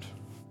ground.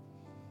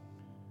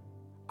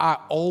 I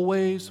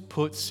always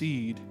put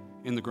seed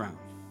in the ground.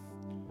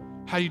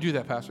 How do you do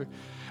that, Pastor?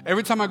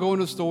 Every time I go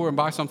into the store and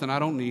buy something I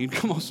don't need,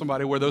 come on,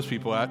 somebody, where are those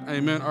people at?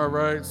 Amen. All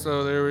right,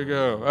 so there we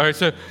go. All right,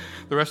 so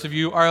the rest of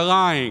you are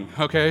lying,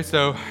 okay?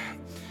 So...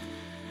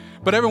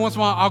 But every once in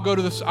a while, I'll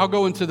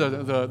go into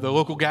the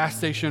local gas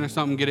station or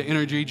something, get an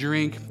energy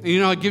drink. And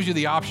it gives you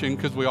the option,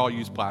 because we all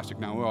use plastic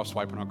now. We're all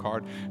swiping our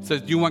card. It says,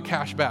 do you want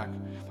cash back?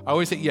 I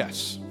always say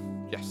yes.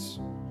 Yes.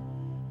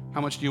 How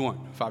much do you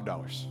want?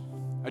 $5.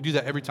 I do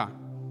that every time.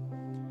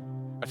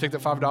 I take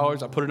that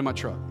 $5, I put it in my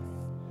truck.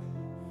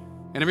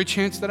 And every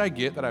chance that I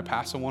get that I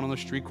pass someone on the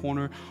street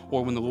corner,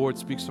 or when the Lord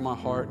speaks to my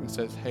heart and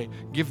says, hey,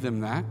 give them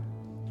that.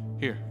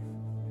 Here's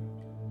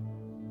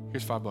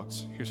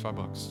 $5. Here's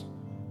 $5.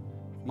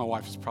 My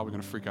wife is probably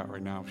going to freak out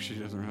right now. She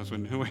doesn't her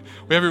husband. We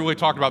haven't really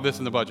talked about this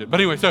in the budget.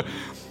 But anyway,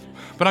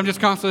 but I'm just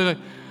constantly,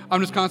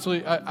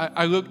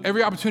 I look,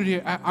 every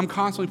opportunity, I'm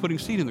constantly putting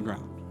seed in the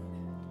ground.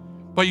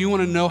 But you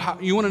want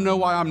to know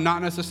why I'm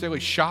not necessarily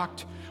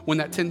shocked when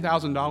that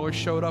 $10,000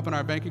 showed up in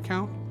our bank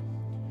account?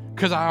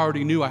 Because I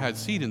already knew I had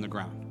seed in the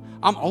ground.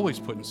 I'm always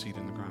putting seed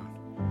in the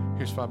ground.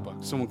 Here's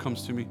 $5. Someone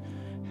comes to me.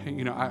 Hey,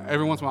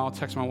 every once in a while I'll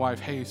text my wife,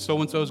 hey,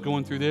 so-and-so's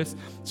going through this.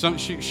 So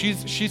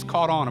she's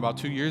caught on about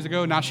 2 years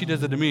ago. Now she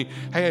does it to me.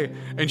 Hey,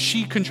 and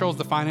she controls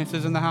the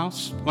finances in the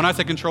house. When I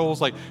say controls,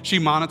 like she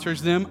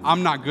monitors them.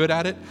 I'm not good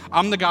at it.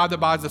 I'm the guy that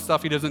buys the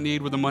stuff he doesn't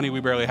need with the money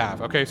we barely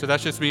have. Okay, so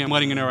that's just me. I'm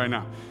letting you know right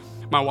now.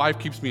 My wife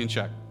keeps me in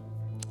check.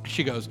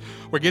 She goes,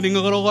 we're getting a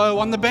little low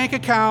on the bank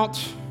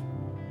account.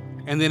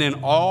 And then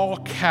in all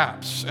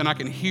caps, and I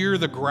can hear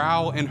the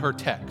growl in her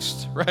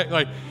text, right?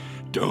 Like,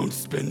 don't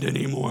spend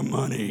any more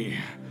money.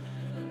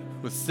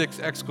 With 6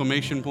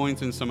 exclamation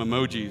points and some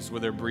emojis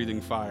with her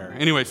breathing fire.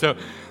 Anyway, so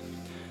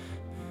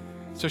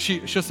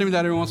she'll send me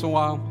that every once in a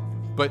while,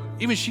 but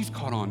even she's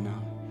caught on now.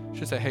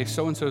 She'll say, hey,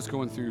 so-and-so's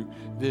going through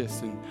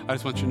this, and I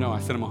just want you to know I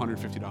sent him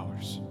 $150.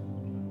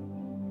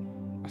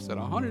 I said,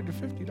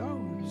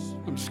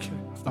 $150? I'm just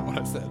kidding. That's not what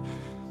I said.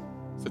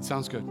 I said,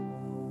 sounds good.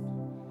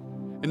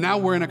 And now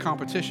we're in a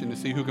competition to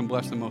see who can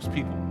bless the most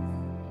people.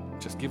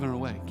 Just giving it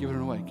away, giving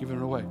it away, giving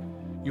it away.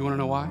 You want to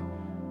know why?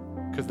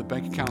 Because the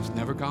bank account's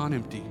never gone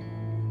empty.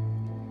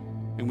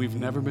 And we've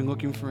never been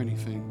looking for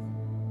anything.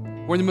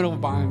 We're in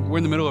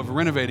the middle of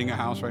renovating a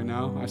house right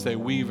now. I say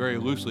we very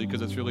loosely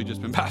because it's really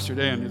just been Pastor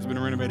Dan who's been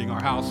renovating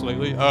our house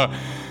lately.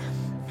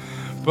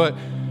 But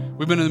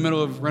we've been in the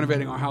middle of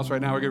renovating our house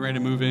right now. We're getting ready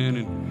to move in,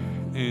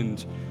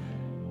 and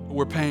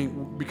we're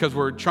paying, because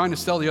we're trying to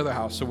sell the other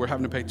house, so we're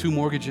having to pay 2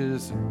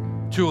 mortgages,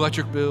 2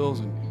 electric bills,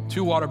 and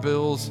 2 water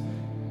bills.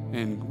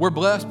 And we're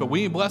blessed, but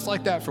we ain't blessed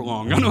like that for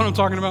long. You know what I'm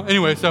talking about?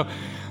 Anyway,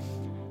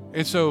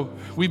 so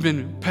we've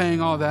been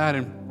paying all that,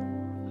 and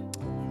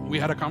we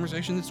had a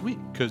conversation this week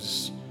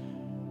because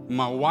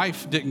my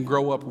wife didn't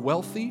grow up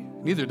wealthy,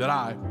 neither did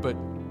I, but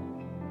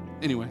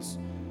anyways.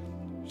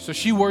 So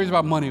she worries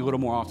about money a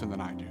little more often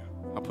than I do.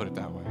 I'll put it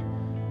that way.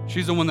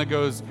 She's the one that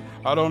goes,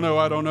 I don't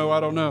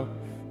know.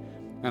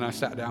 And I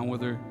sat down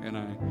with her, and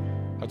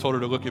I told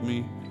her to look at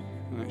me.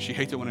 And she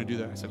hates it when I do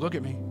that. I said, look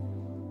at me.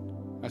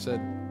 I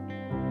said,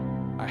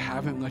 I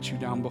haven't let you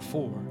down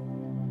before,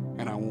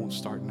 and I won't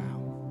start now.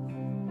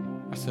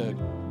 I said,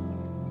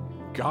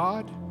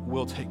 God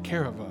will take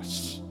care of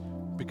us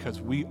because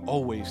we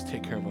always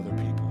take care of other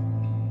people.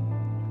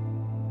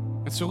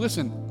 And so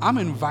listen, I'm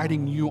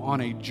inviting you on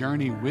a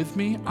journey with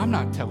me. I'm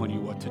not telling you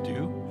what to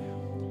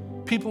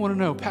do. People want to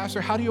know, Pastor,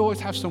 how do you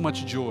always have so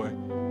much joy?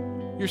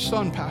 Your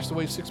son passed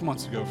away 6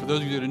 months ago. For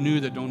those of you that are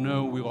new that don't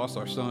know, we lost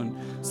our son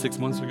 6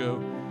 months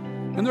ago.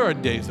 And there are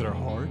days that are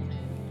hard.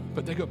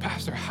 But they go,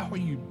 Pastor, how are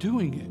you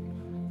doing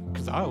it?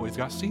 Because I always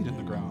got seed in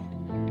the ground.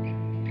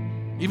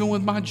 Even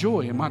with my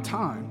joy and my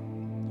time,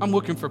 I'm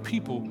looking for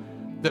people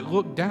that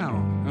look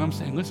down. And I'm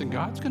saying, listen,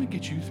 God's going to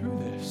get you through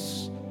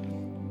this.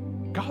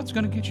 God's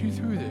going to get you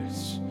through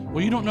this.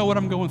 Well, you don't know what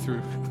I'm going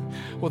through.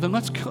 Well, then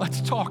let's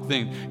talk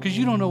then, because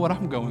you don't know what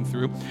I'm going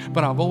through.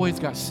 But I've always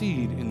got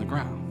seed in the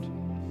ground.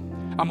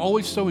 I'm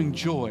always sowing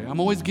joy. I'm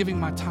always giving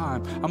my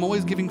time. I'm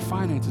always giving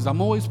finances.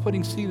 I'm always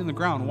putting seed in the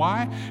ground.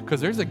 Why?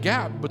 Because there's a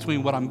gap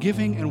between what I'm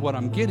giving and what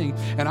I'm getting.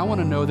 And I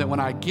want to know that when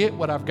I get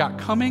what I've got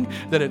coming,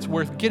 that it's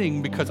worth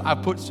getting because I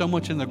put so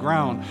much in the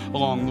ground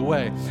along the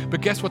way.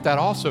 But guess what that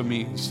also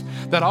means?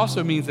 That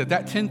also means that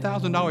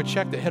 $10,000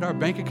 check that hit our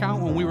bank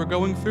account when we were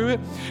going through it,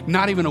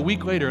 not even a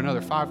week later,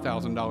 another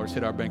 $5,000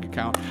 hit our bank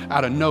account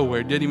out of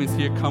nowhere. Didn't even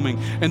see it coming.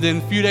 And then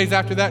a few days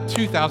after that,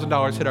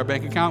 $2,000 hit our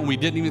bank account and we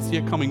didn't even see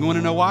it coming. You want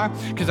to know why?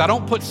 Because I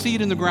don't put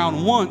seed in the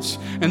ground once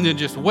and then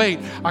just wait.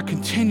 I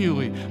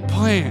continually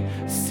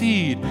plant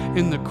seed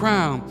in the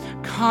ground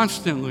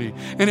constantly.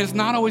 And it's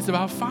not always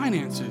about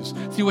finances.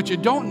 See, what you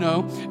don't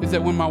know is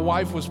that when my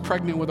wife was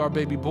pregnant with our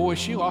baby boy,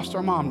 she lost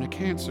our mom to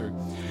cancer.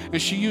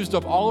 And she used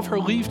up all of her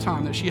leave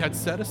time that she had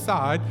set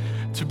aside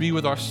to be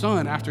with our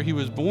son after he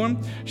was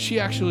born. She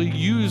actually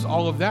used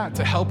all of that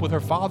to help with her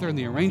father and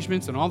the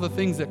arrangements and all the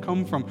things that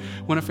come from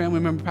when a family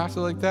member passes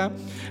like that.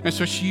 And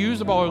so she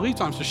used up all her leave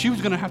time. So she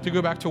was going to have to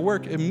go back to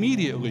work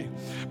immediately.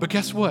 But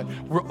guess what?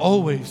 We're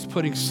always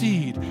putting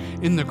seed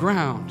in the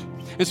ground.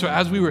 And so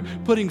as we were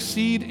putting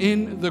seed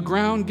in the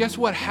ground, guess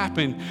what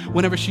happened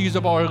whenever she used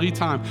up all her leave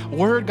time?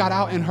 Word got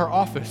out in her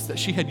office that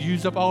she had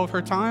used up all of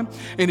her time,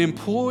 and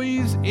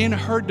employees in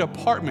her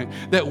department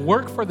that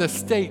work for the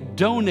state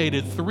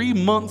donated 3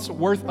 months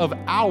worth of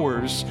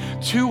hours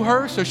to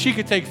her so she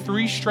could take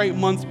 3 straight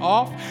months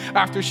off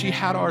after she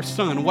had our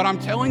son. What I'm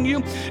telling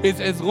you is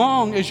as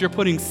long as you're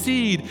putting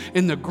seed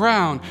in the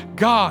ground,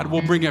 God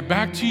will bring it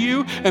back to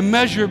you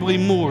immeasurably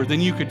more than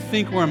you could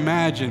think or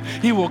imagine.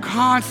 He will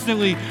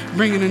constantly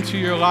bring it into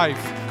your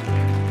life.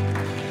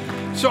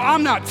 So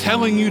I'm not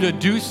telling you to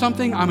do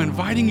something. I'm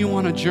inviting you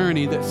on a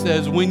journey that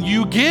says when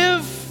you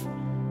give,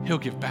 He'll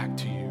give back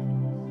to you.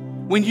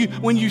 When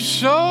you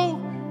sow,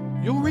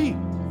 you'll reap.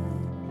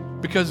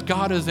 Because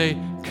God is a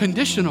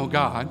conditional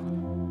God,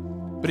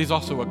 but He's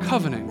also a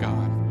covenant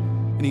God.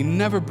 And He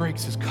never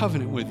breaks His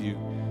covenant with you.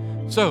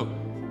 So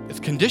it's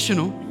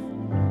conditional,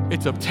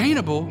 it's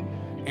obtainable,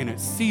 and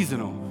it's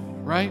seasonal,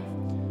 right?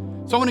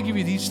 So I want to give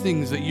you these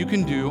things that you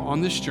can do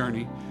on this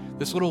journey,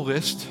 this little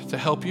list to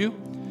help you.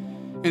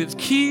 And it's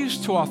keys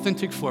to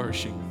authentic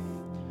flourishing.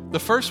 The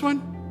first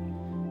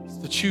one is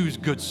to choose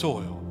good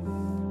soil.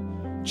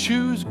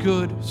 Choose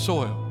good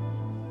soil.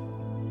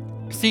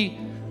 See,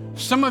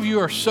 some of you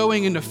are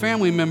sowing into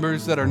family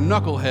members that are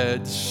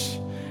knuckleheads,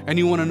 and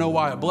you want to know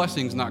why a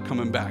blessing's not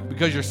coming back,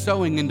 because you're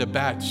sowing into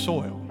bad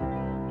soil.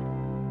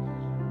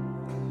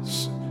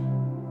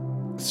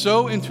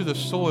 Sow into the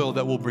soil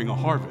that will bring a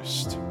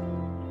harvest.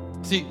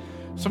 See,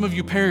 some of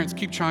you parents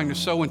keep trying to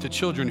sow into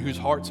children whose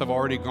hearts have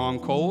already gone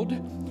cold,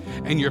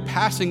 and you're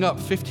passing up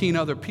 15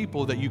 other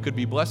people that you could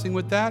be blessing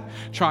with that,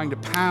 trying to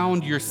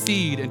pound your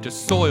seed into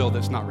soil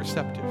that's not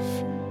receptive.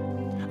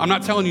 I'm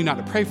not telling you not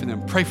to pray for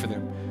them. Pray for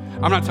them.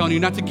 I'm not telling you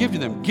not to give to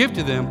them. Give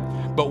to them.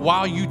 But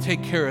while you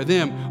take care of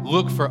them,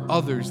 look for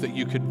others that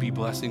you could be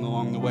blessing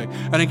along the way.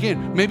 And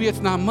again, maybe it's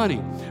not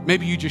money.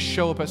 Maybe you just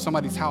show up at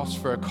somebody's house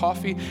for a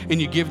coffee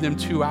and you give them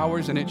 2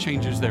 hours and it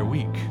changes their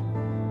week.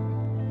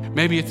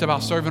 Maybe it's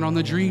about serving on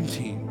the dream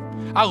team.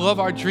 I love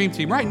our dream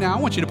team. Right now, I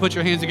want you to put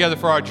your hands together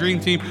for our dream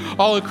team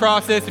all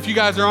across this. If you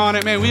guys are on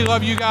it, man, we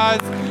love you guys.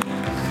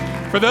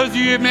 For those of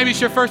you, maybe it's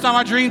your first time,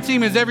 our dream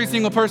team is every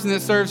single person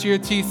that serves here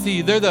at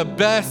TC. They're the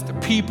best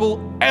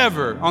people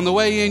ever. On the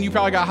way in, you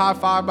probably got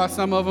high-fived by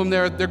some of them.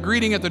 They're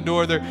greeting at the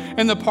door. They're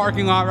in the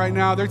parking lot right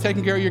now. They're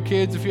taking care of your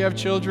kids. If you have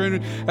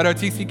children at our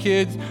TC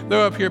Kids,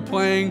 they're up here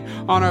playing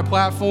on our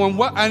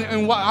platform. I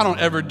don't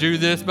ever do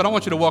this, but I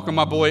want you to welcome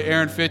my boy,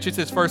 Aaron Fitch. It's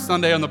his first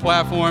Sunday on the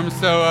platform,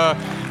 so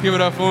give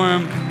it up for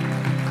him.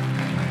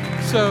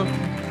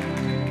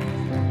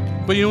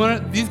 But you know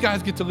what? These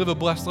guys get to live a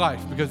blessed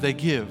life because they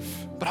give.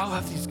 But I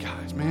love these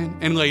guys, man.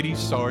 And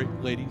ladies,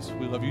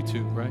 we love you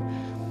too, right?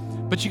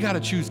 But you got to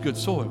choose good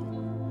soil.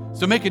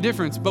 So make a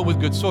difference, but with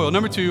good soil.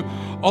 Number 2,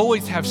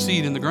 always have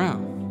seed in the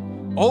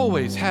ground.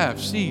 Always have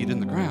seed in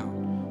the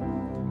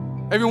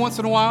ground. Every once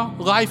in a while,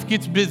 life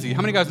gets busy.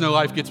 How many guys know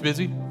life gets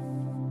busy?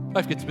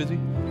 Life gets busy.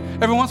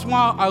 Every once in a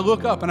while, I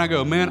look up and I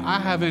go, man,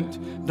 I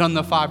haven't done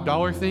the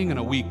 $5 thing in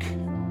a week.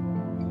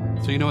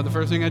 So you know what the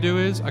first thing I do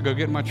is? I go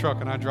get in my truck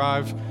and I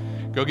drive,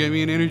 go get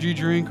me an energy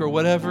drink or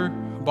whatever,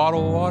 a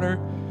bottle of water,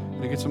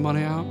 and I get some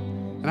money out,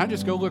 and I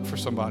just go look for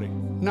somebody.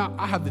 Now,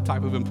 I have the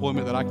type of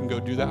employment that I can go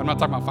do that. I'm not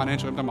talking about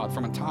financially, I'm talking about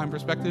from a time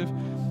perspective.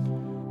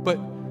 But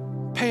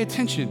pay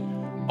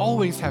attention.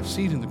 Always have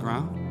seed in the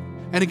ground.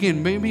 And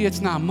again, maybe it's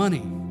not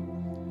money.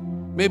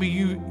 Maybe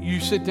you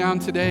sit down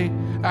today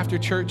after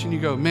church and you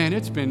go, man,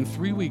 it's been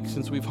 3 weeks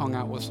since we've hung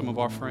out with some of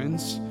our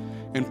friends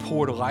and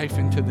poured life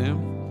into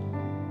them.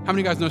 How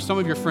many of you guys know some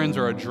of your friends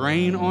are a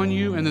drain on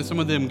you, and then some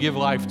of them give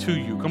life to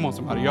you? Come on,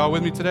 somebody. Y'all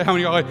with me today? How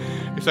many of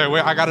y'all you say,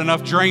 well, I got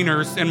enough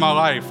drainers in my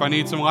life. I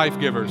need some life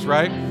givers,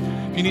 right?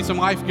 If you need some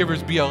life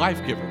givers, be a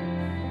life giver,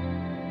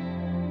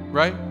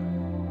 right?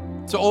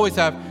 So always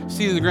have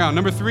seed in the ground.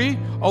 Number 3,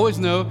 always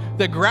know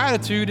that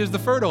gratitude is the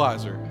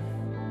fertilizer.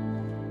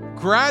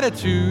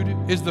 Gratitude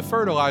is the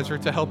fertilizer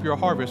to help your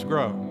harvest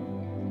grow.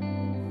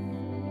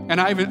 And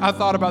I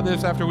thought about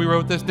this after we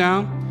wrote this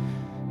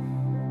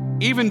down.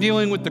 Even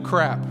dealing with the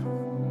crap.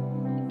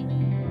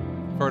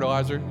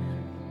 Fertilizer.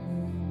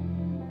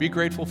 Be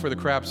grateful for the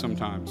crap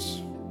sometimes.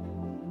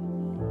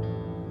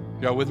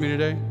 Y'all with me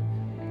today?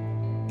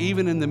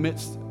 Even in the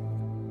midst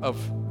of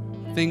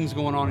things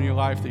going on in your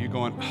life that you're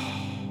going,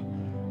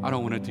 I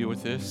don't want to deal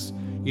with this.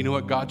 You know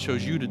what? God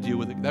chose you to deal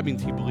with it. That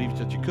means he believes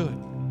that you could.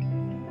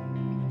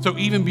 So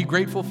even be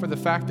grateful for the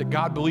fact that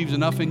God believes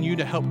enough in you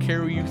to help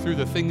carry you through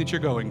the thing that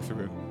you're going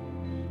through.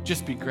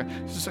 Just be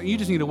grateful. So you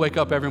just need to wake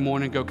up every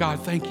morning and go,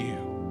 God, thank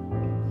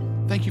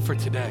you. Thank you for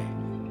today.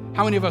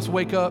 How many of us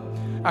wake up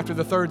after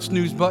the third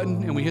snooze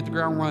button and we hit the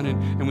ground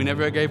running and we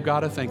never gave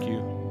God a thank you?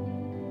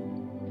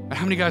 And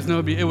how many guys know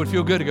it would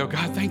feel good to go,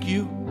 God, thank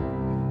you.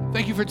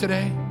 Thank you for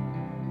today.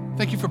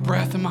 Thank you for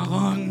breath in my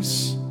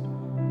lungs.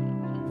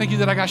 Thank you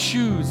that I got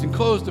shoes and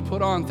clothes to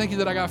put on. Thank you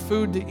that I got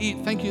food to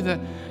eat. Thank you that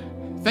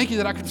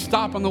I could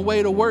stop on the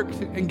way to work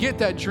and get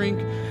that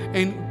drink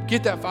and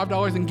get that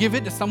 $5 and give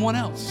it to someone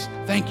else.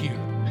 Thank you.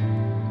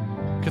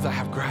 Because I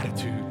have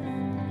gratitude.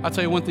 I'll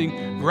tell you one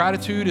thing,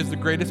 gratitude is the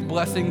greatest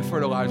blessing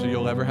fertilizer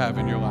you'll ever have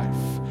in your life.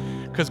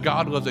 Because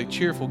God loves a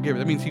cheerful giver.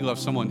 That means he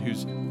loves someone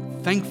who's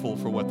thankful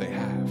for what they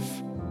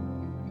have.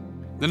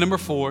 Then number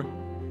 4,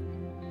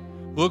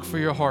 look for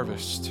your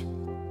harvest.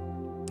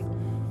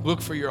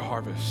 Look for your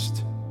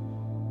harvest.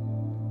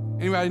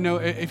 Anybody know,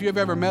 if you've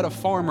ever met a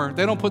farmer,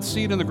 they don't put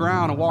seed in the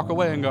ground and walk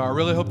away and go, I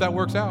really hope that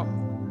works out.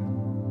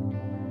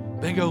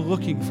 They go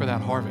looking for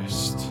that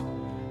harvest.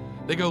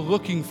 They go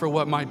looking for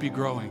what might be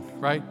growing,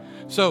 right?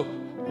 So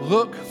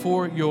look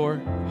for your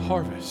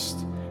harvest.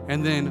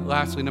 And then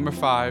lastly, number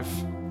 5,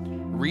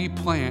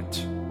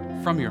 replant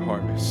from your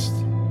harvest.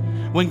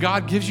 When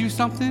God gives you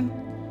something,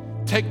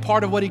 take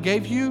part of what he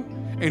gave you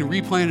and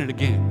replant it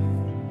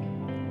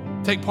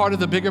again. Take part of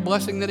the bigger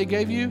blessing that he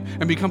gave you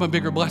and become a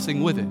bigger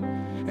blessing with it.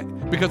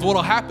 Because what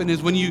will happen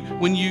is when you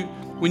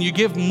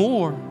give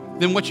more,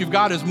 then what you've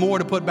got is more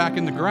to put back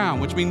in the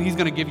ground, which means he's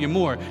going to give you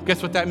more.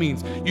 Guess what that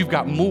means? You've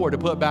got more to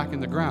put back in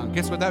the ground.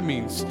 Guess what that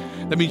means?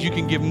 That means you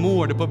can give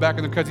more to put back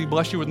in the, because he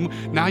blessed you with more.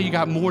 Now you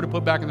got more to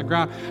put back in the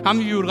ground. How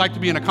many of you would like to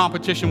be in a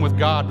competition with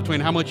God between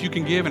how much you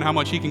can give and how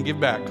much he can give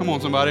back? Come on,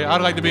 somebody.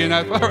 I'd like to be in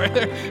that spot right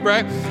there,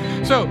 right?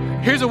 So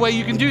here's a way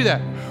you can do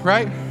that,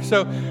 right?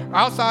 So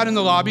outside in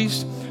the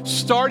lobbies,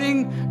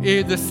 starting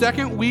the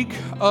second week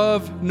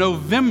of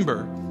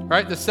November,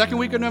 right? The second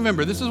week of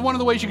November. This is one of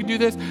the ways you can do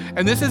this.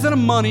 And this isn't a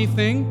money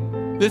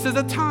thing. This is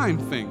a time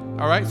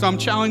thing, all right? So I'm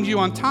challenging you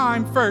on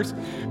time first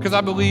because I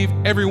believe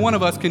every one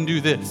of us can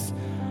do this.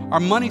 Our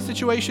money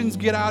situations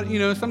get out,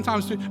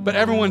 sometimes, but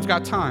everyone's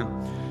got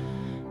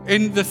time.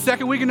 In the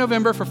second week of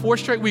November, for 4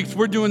 straight weeks,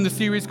 we're doing the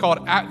series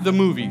called At the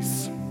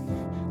Movies.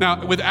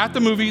 Now, with At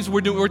the Movies,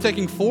 we're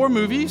taking 4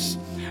 movies,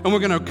 and we're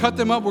going to cut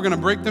them up, we're going to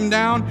break them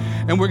down,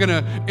 and we're going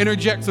to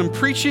interject some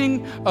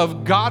preaching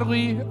of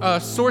godly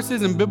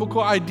sources and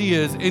biblical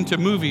ideas into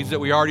movies that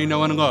we already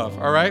know and love,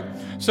 all right?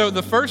 So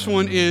the first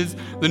one is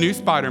the new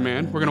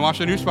Spider-Man. We're going to watch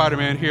the new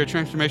Spider-Man here at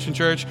Transformation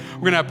Church.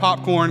 We're going to have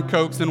popcorn,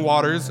 Cokes, and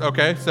waters,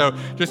 okay? So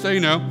just so you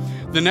know.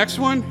 The next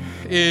one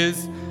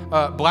is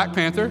Black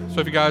Panther. So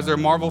if you guys are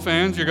Marvel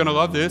fans, you're going to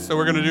love this. So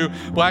we're going to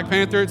do Black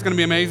Panther. It's going to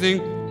be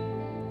amazing.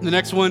 The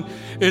next one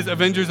is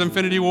Avengers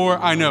Infinity War.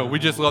 I know, we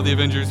just love the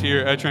Avengers here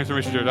at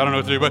Transformation Church. I don't know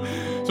what to do, but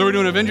so we're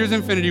doing Avengers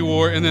Infinity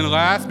War. And then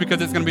last,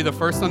 because it's going to be the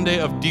first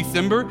Sunday of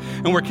December,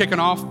 and we're kicking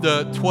off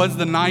the 'Twas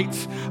the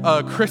Night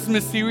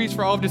Christmas series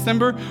for all of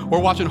December, we're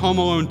watching Home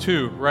Alone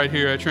 2 right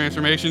here at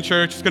Transformation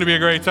Church. It's going to be a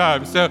great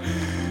time. So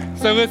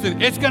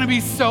listen, it's going to be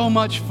so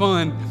much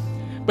fun.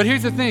 But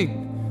here's the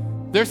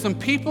thing. There's some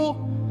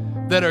people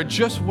that are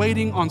just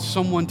waiting on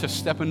someone to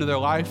step into their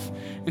life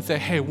and say,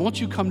 hey, won't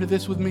you come to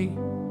this with me?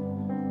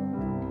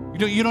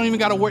 You don't even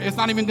got to worry. It's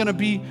not even going to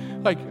be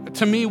like,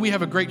 to me, we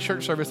have a great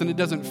church service, and it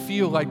doesn't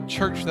feel like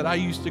church that I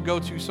used to go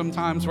to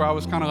sometimes where I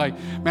was kind of like,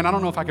 man, I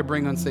don't know if I could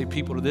bring unsaved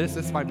people to this.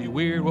 This might be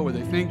weird. What would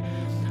they think?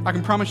 I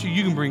can promise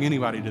you can bring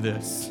anybody to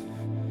this,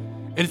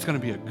 and it's going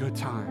to be a good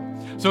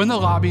time. So in the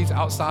lobbies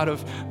outside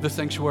of the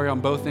sanctuary on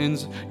both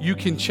ends, you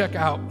can check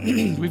out,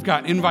 we've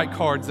got invite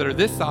cards that are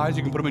this size.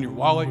 You can put them in your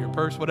wallet, your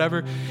purse,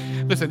 whatever.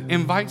 Listen,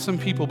 invite some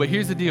people, but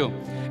here's the deal.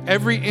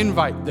 Every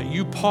invite that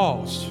you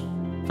paused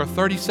for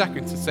 30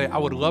 seconds to say, I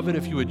would love it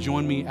if you would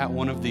join me at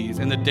one of these.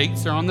 And the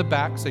dates are on the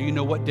back, so you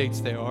know what dates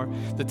they are,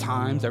 the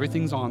times,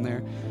 everything's on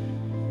there.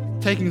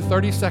 Taking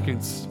 30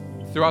 seconds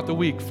throughout the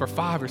week for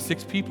 5 or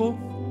 6 people,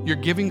 you're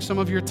giving some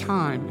of your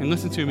time. And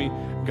listen to me,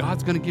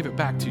 God's going to give it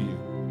back to you.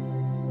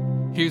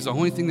 Here's the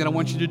only thing that I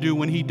want you to do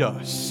when he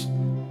does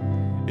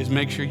is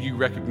make sure you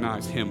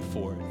recognize him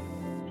for it.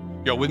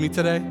 Y'all with me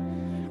today?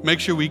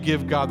 Make sure we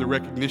give God the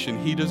recognition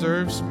he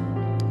deserves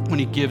when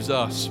he gives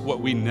us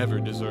what we never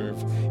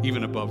deserve,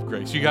 even above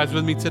grace. You guys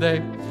with me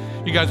today?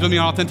 You guys with me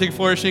on Authentic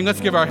Flourishing? Let's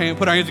put our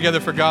hands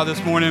together for God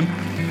this morning.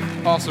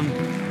 Awesome.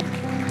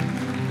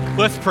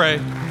 Let's pray.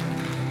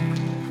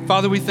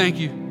 Father, we thank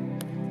you.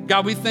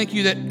 God, we thank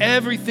you that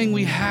everything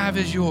we have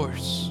is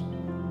yours.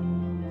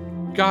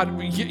 God,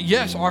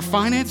 yes, our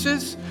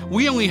finances,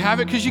 we only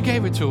have it because you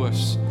gave it to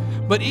us.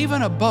 But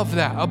even above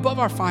that, above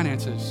our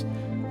finances,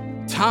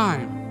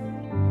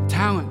 time,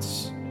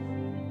 talents,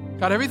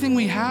 God, everything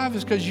we have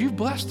is because you've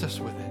blessed us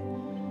with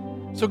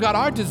it. So God,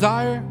 our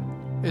desire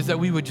is that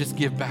we would just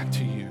give back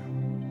to you.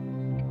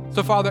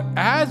 So Father,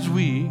 as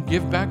we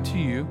give back to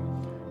you,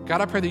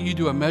 God, I pray that you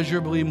do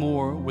immeasurably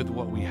more with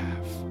what we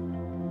have.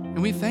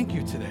 And we thank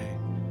you today,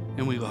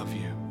 and we love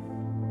you.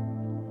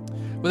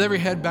 With every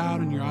head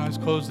bowed and your eyes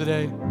closed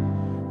today,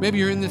 maybe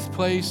you're in this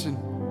place and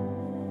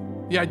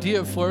the idea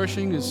of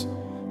flourishing is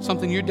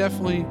something you're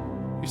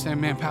saying,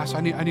 man, Pastor,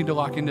 I need to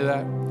lock into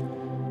that.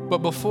 But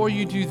before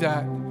you do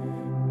that,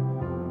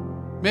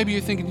 maybe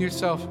you're thinking to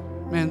yourself,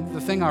 man,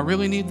 the thing I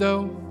really need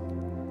though,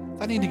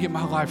 I need to get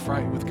my life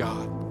right with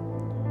God.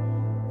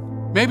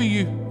 Maybe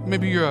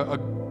you're a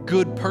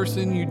good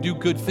person, you do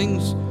good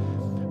things,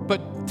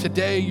 but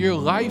today your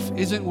life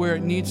isn't where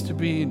it needs to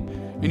be.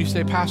 And you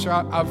say, Pastor,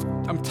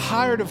 I'm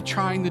tired of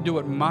trying to do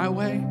it my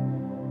way,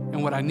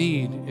 and what I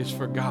need is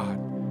for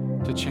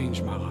God to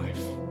change my life.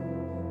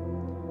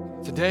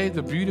 Today,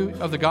 the beauty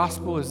of the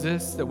gospel is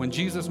this, that when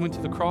Jesus went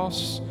to the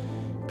cross,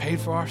 paid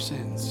for our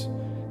sins,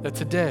 that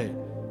today,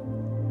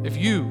 if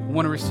you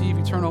want to receive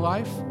eternal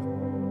life,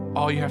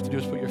 all you have to do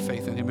is put your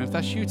faith in him. And if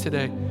that's you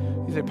today,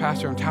 you say,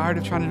 Pastor, I'm tired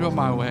of trying to do it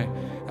my way,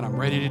 and I'm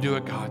ready to do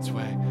it God's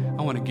way.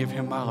 I want to give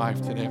him my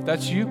life today. If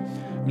that's you,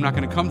 I'm not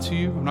going to come to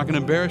you. I'm not going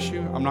to embarrass you.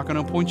 I'm not going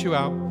to point you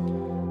out.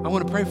 I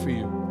want to pray for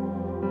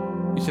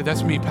you. You say,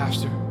 that's me,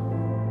 Pastor.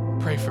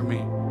 Pray for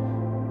me.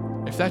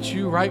 If that's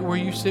you right where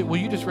you sit, will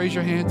you just raise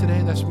your hand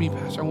today? That's me,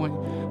 Pastor. I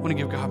want to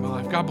give God my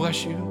life. God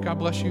bless you. God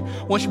bless you.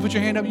 Once you put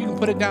your hand up, you can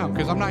put it down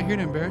because I'm not here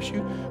to embarrass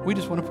you. We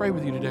just want to pray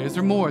with you today. Is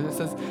there more that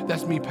says,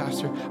 that's me,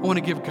 Pastor? I want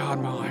to give God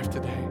my life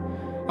today.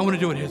 I want to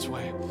do it his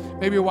way.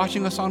 Maybe you're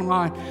watching us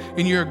online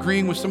and you're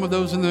agreeing with some of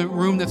those in the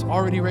room that's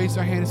already raised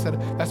their hand and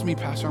said, that's me,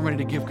 Pastor. I'm ready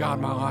to give God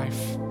my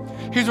life.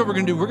 Here's what we're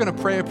going to do. We're going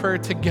to pray a prayer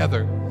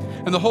together.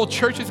 And the whole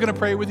church is going to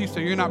pray with you, so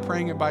you're not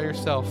praying it by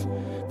yourself.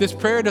 This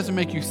prayer doesn't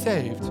make you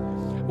saved.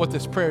 What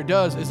this prayer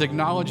does is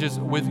acknowledges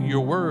with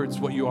your words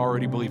what you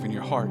already believe in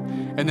your heart.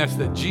 And that's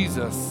that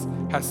Jesus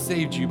has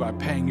saved you by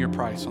paying your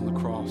price on the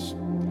cross.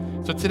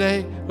 So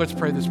today, let's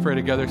pray this prayer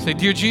together. Say,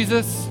 Dear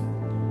Jesus,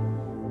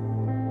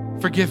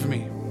 forgive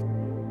me.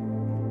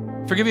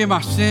 Forgive me of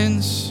my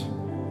sins.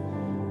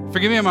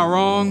 Forgive me of my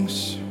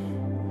wrongs.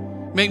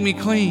 Make me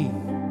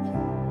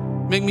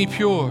clean. Make me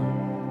pure.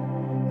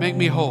 Make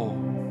me whole.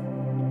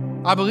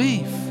 I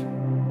believe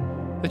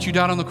that you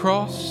died on the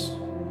cross,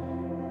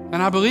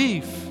 and I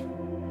believe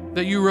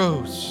that you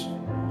rose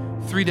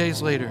 3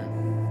 days later.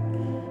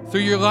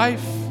 Through your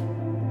life,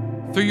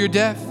 through your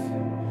death,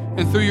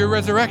 and through your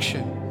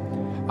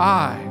resurrection,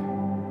 I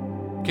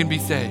can be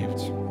saved.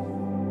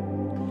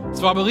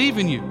 So I believe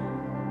in you.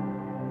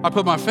 I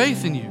put my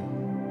faith in you,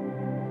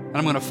 and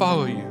I'm going to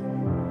follow you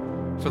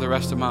for the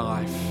rest of my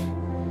life.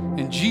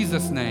 In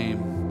Jesus'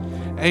 name,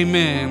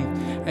 amen.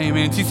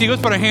 Amen. TC,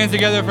 let's put our hands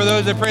together for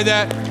those that prayed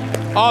that.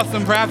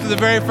 Awesome. Perhaps for the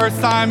very first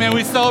time, man,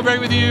 we celebrate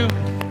with you.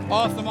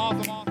 Awesome,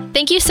 awesome, awesome.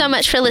 Thank you so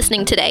much for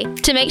listening today.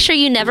 To make sure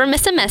you never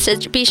miss a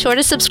message, be sure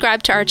to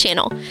subscribe to our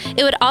channel.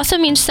 It would also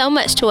mean so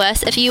much to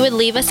us if you would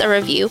leave us a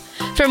review.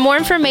 For more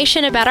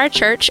information about our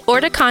church or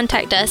to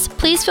contact us,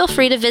 please feel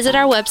free to visit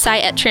our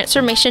website at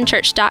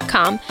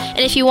transformationchurch.com. And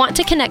if you want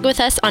to connect with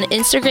us on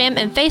Instagram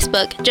and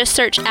Facebook, just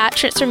search at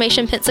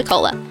Transformation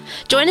Pensacola.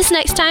 Join us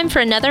next time for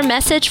another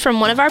message from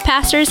one of our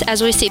pastors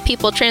as we see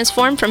people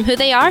transform from who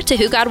they are to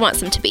who God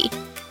wants them to be.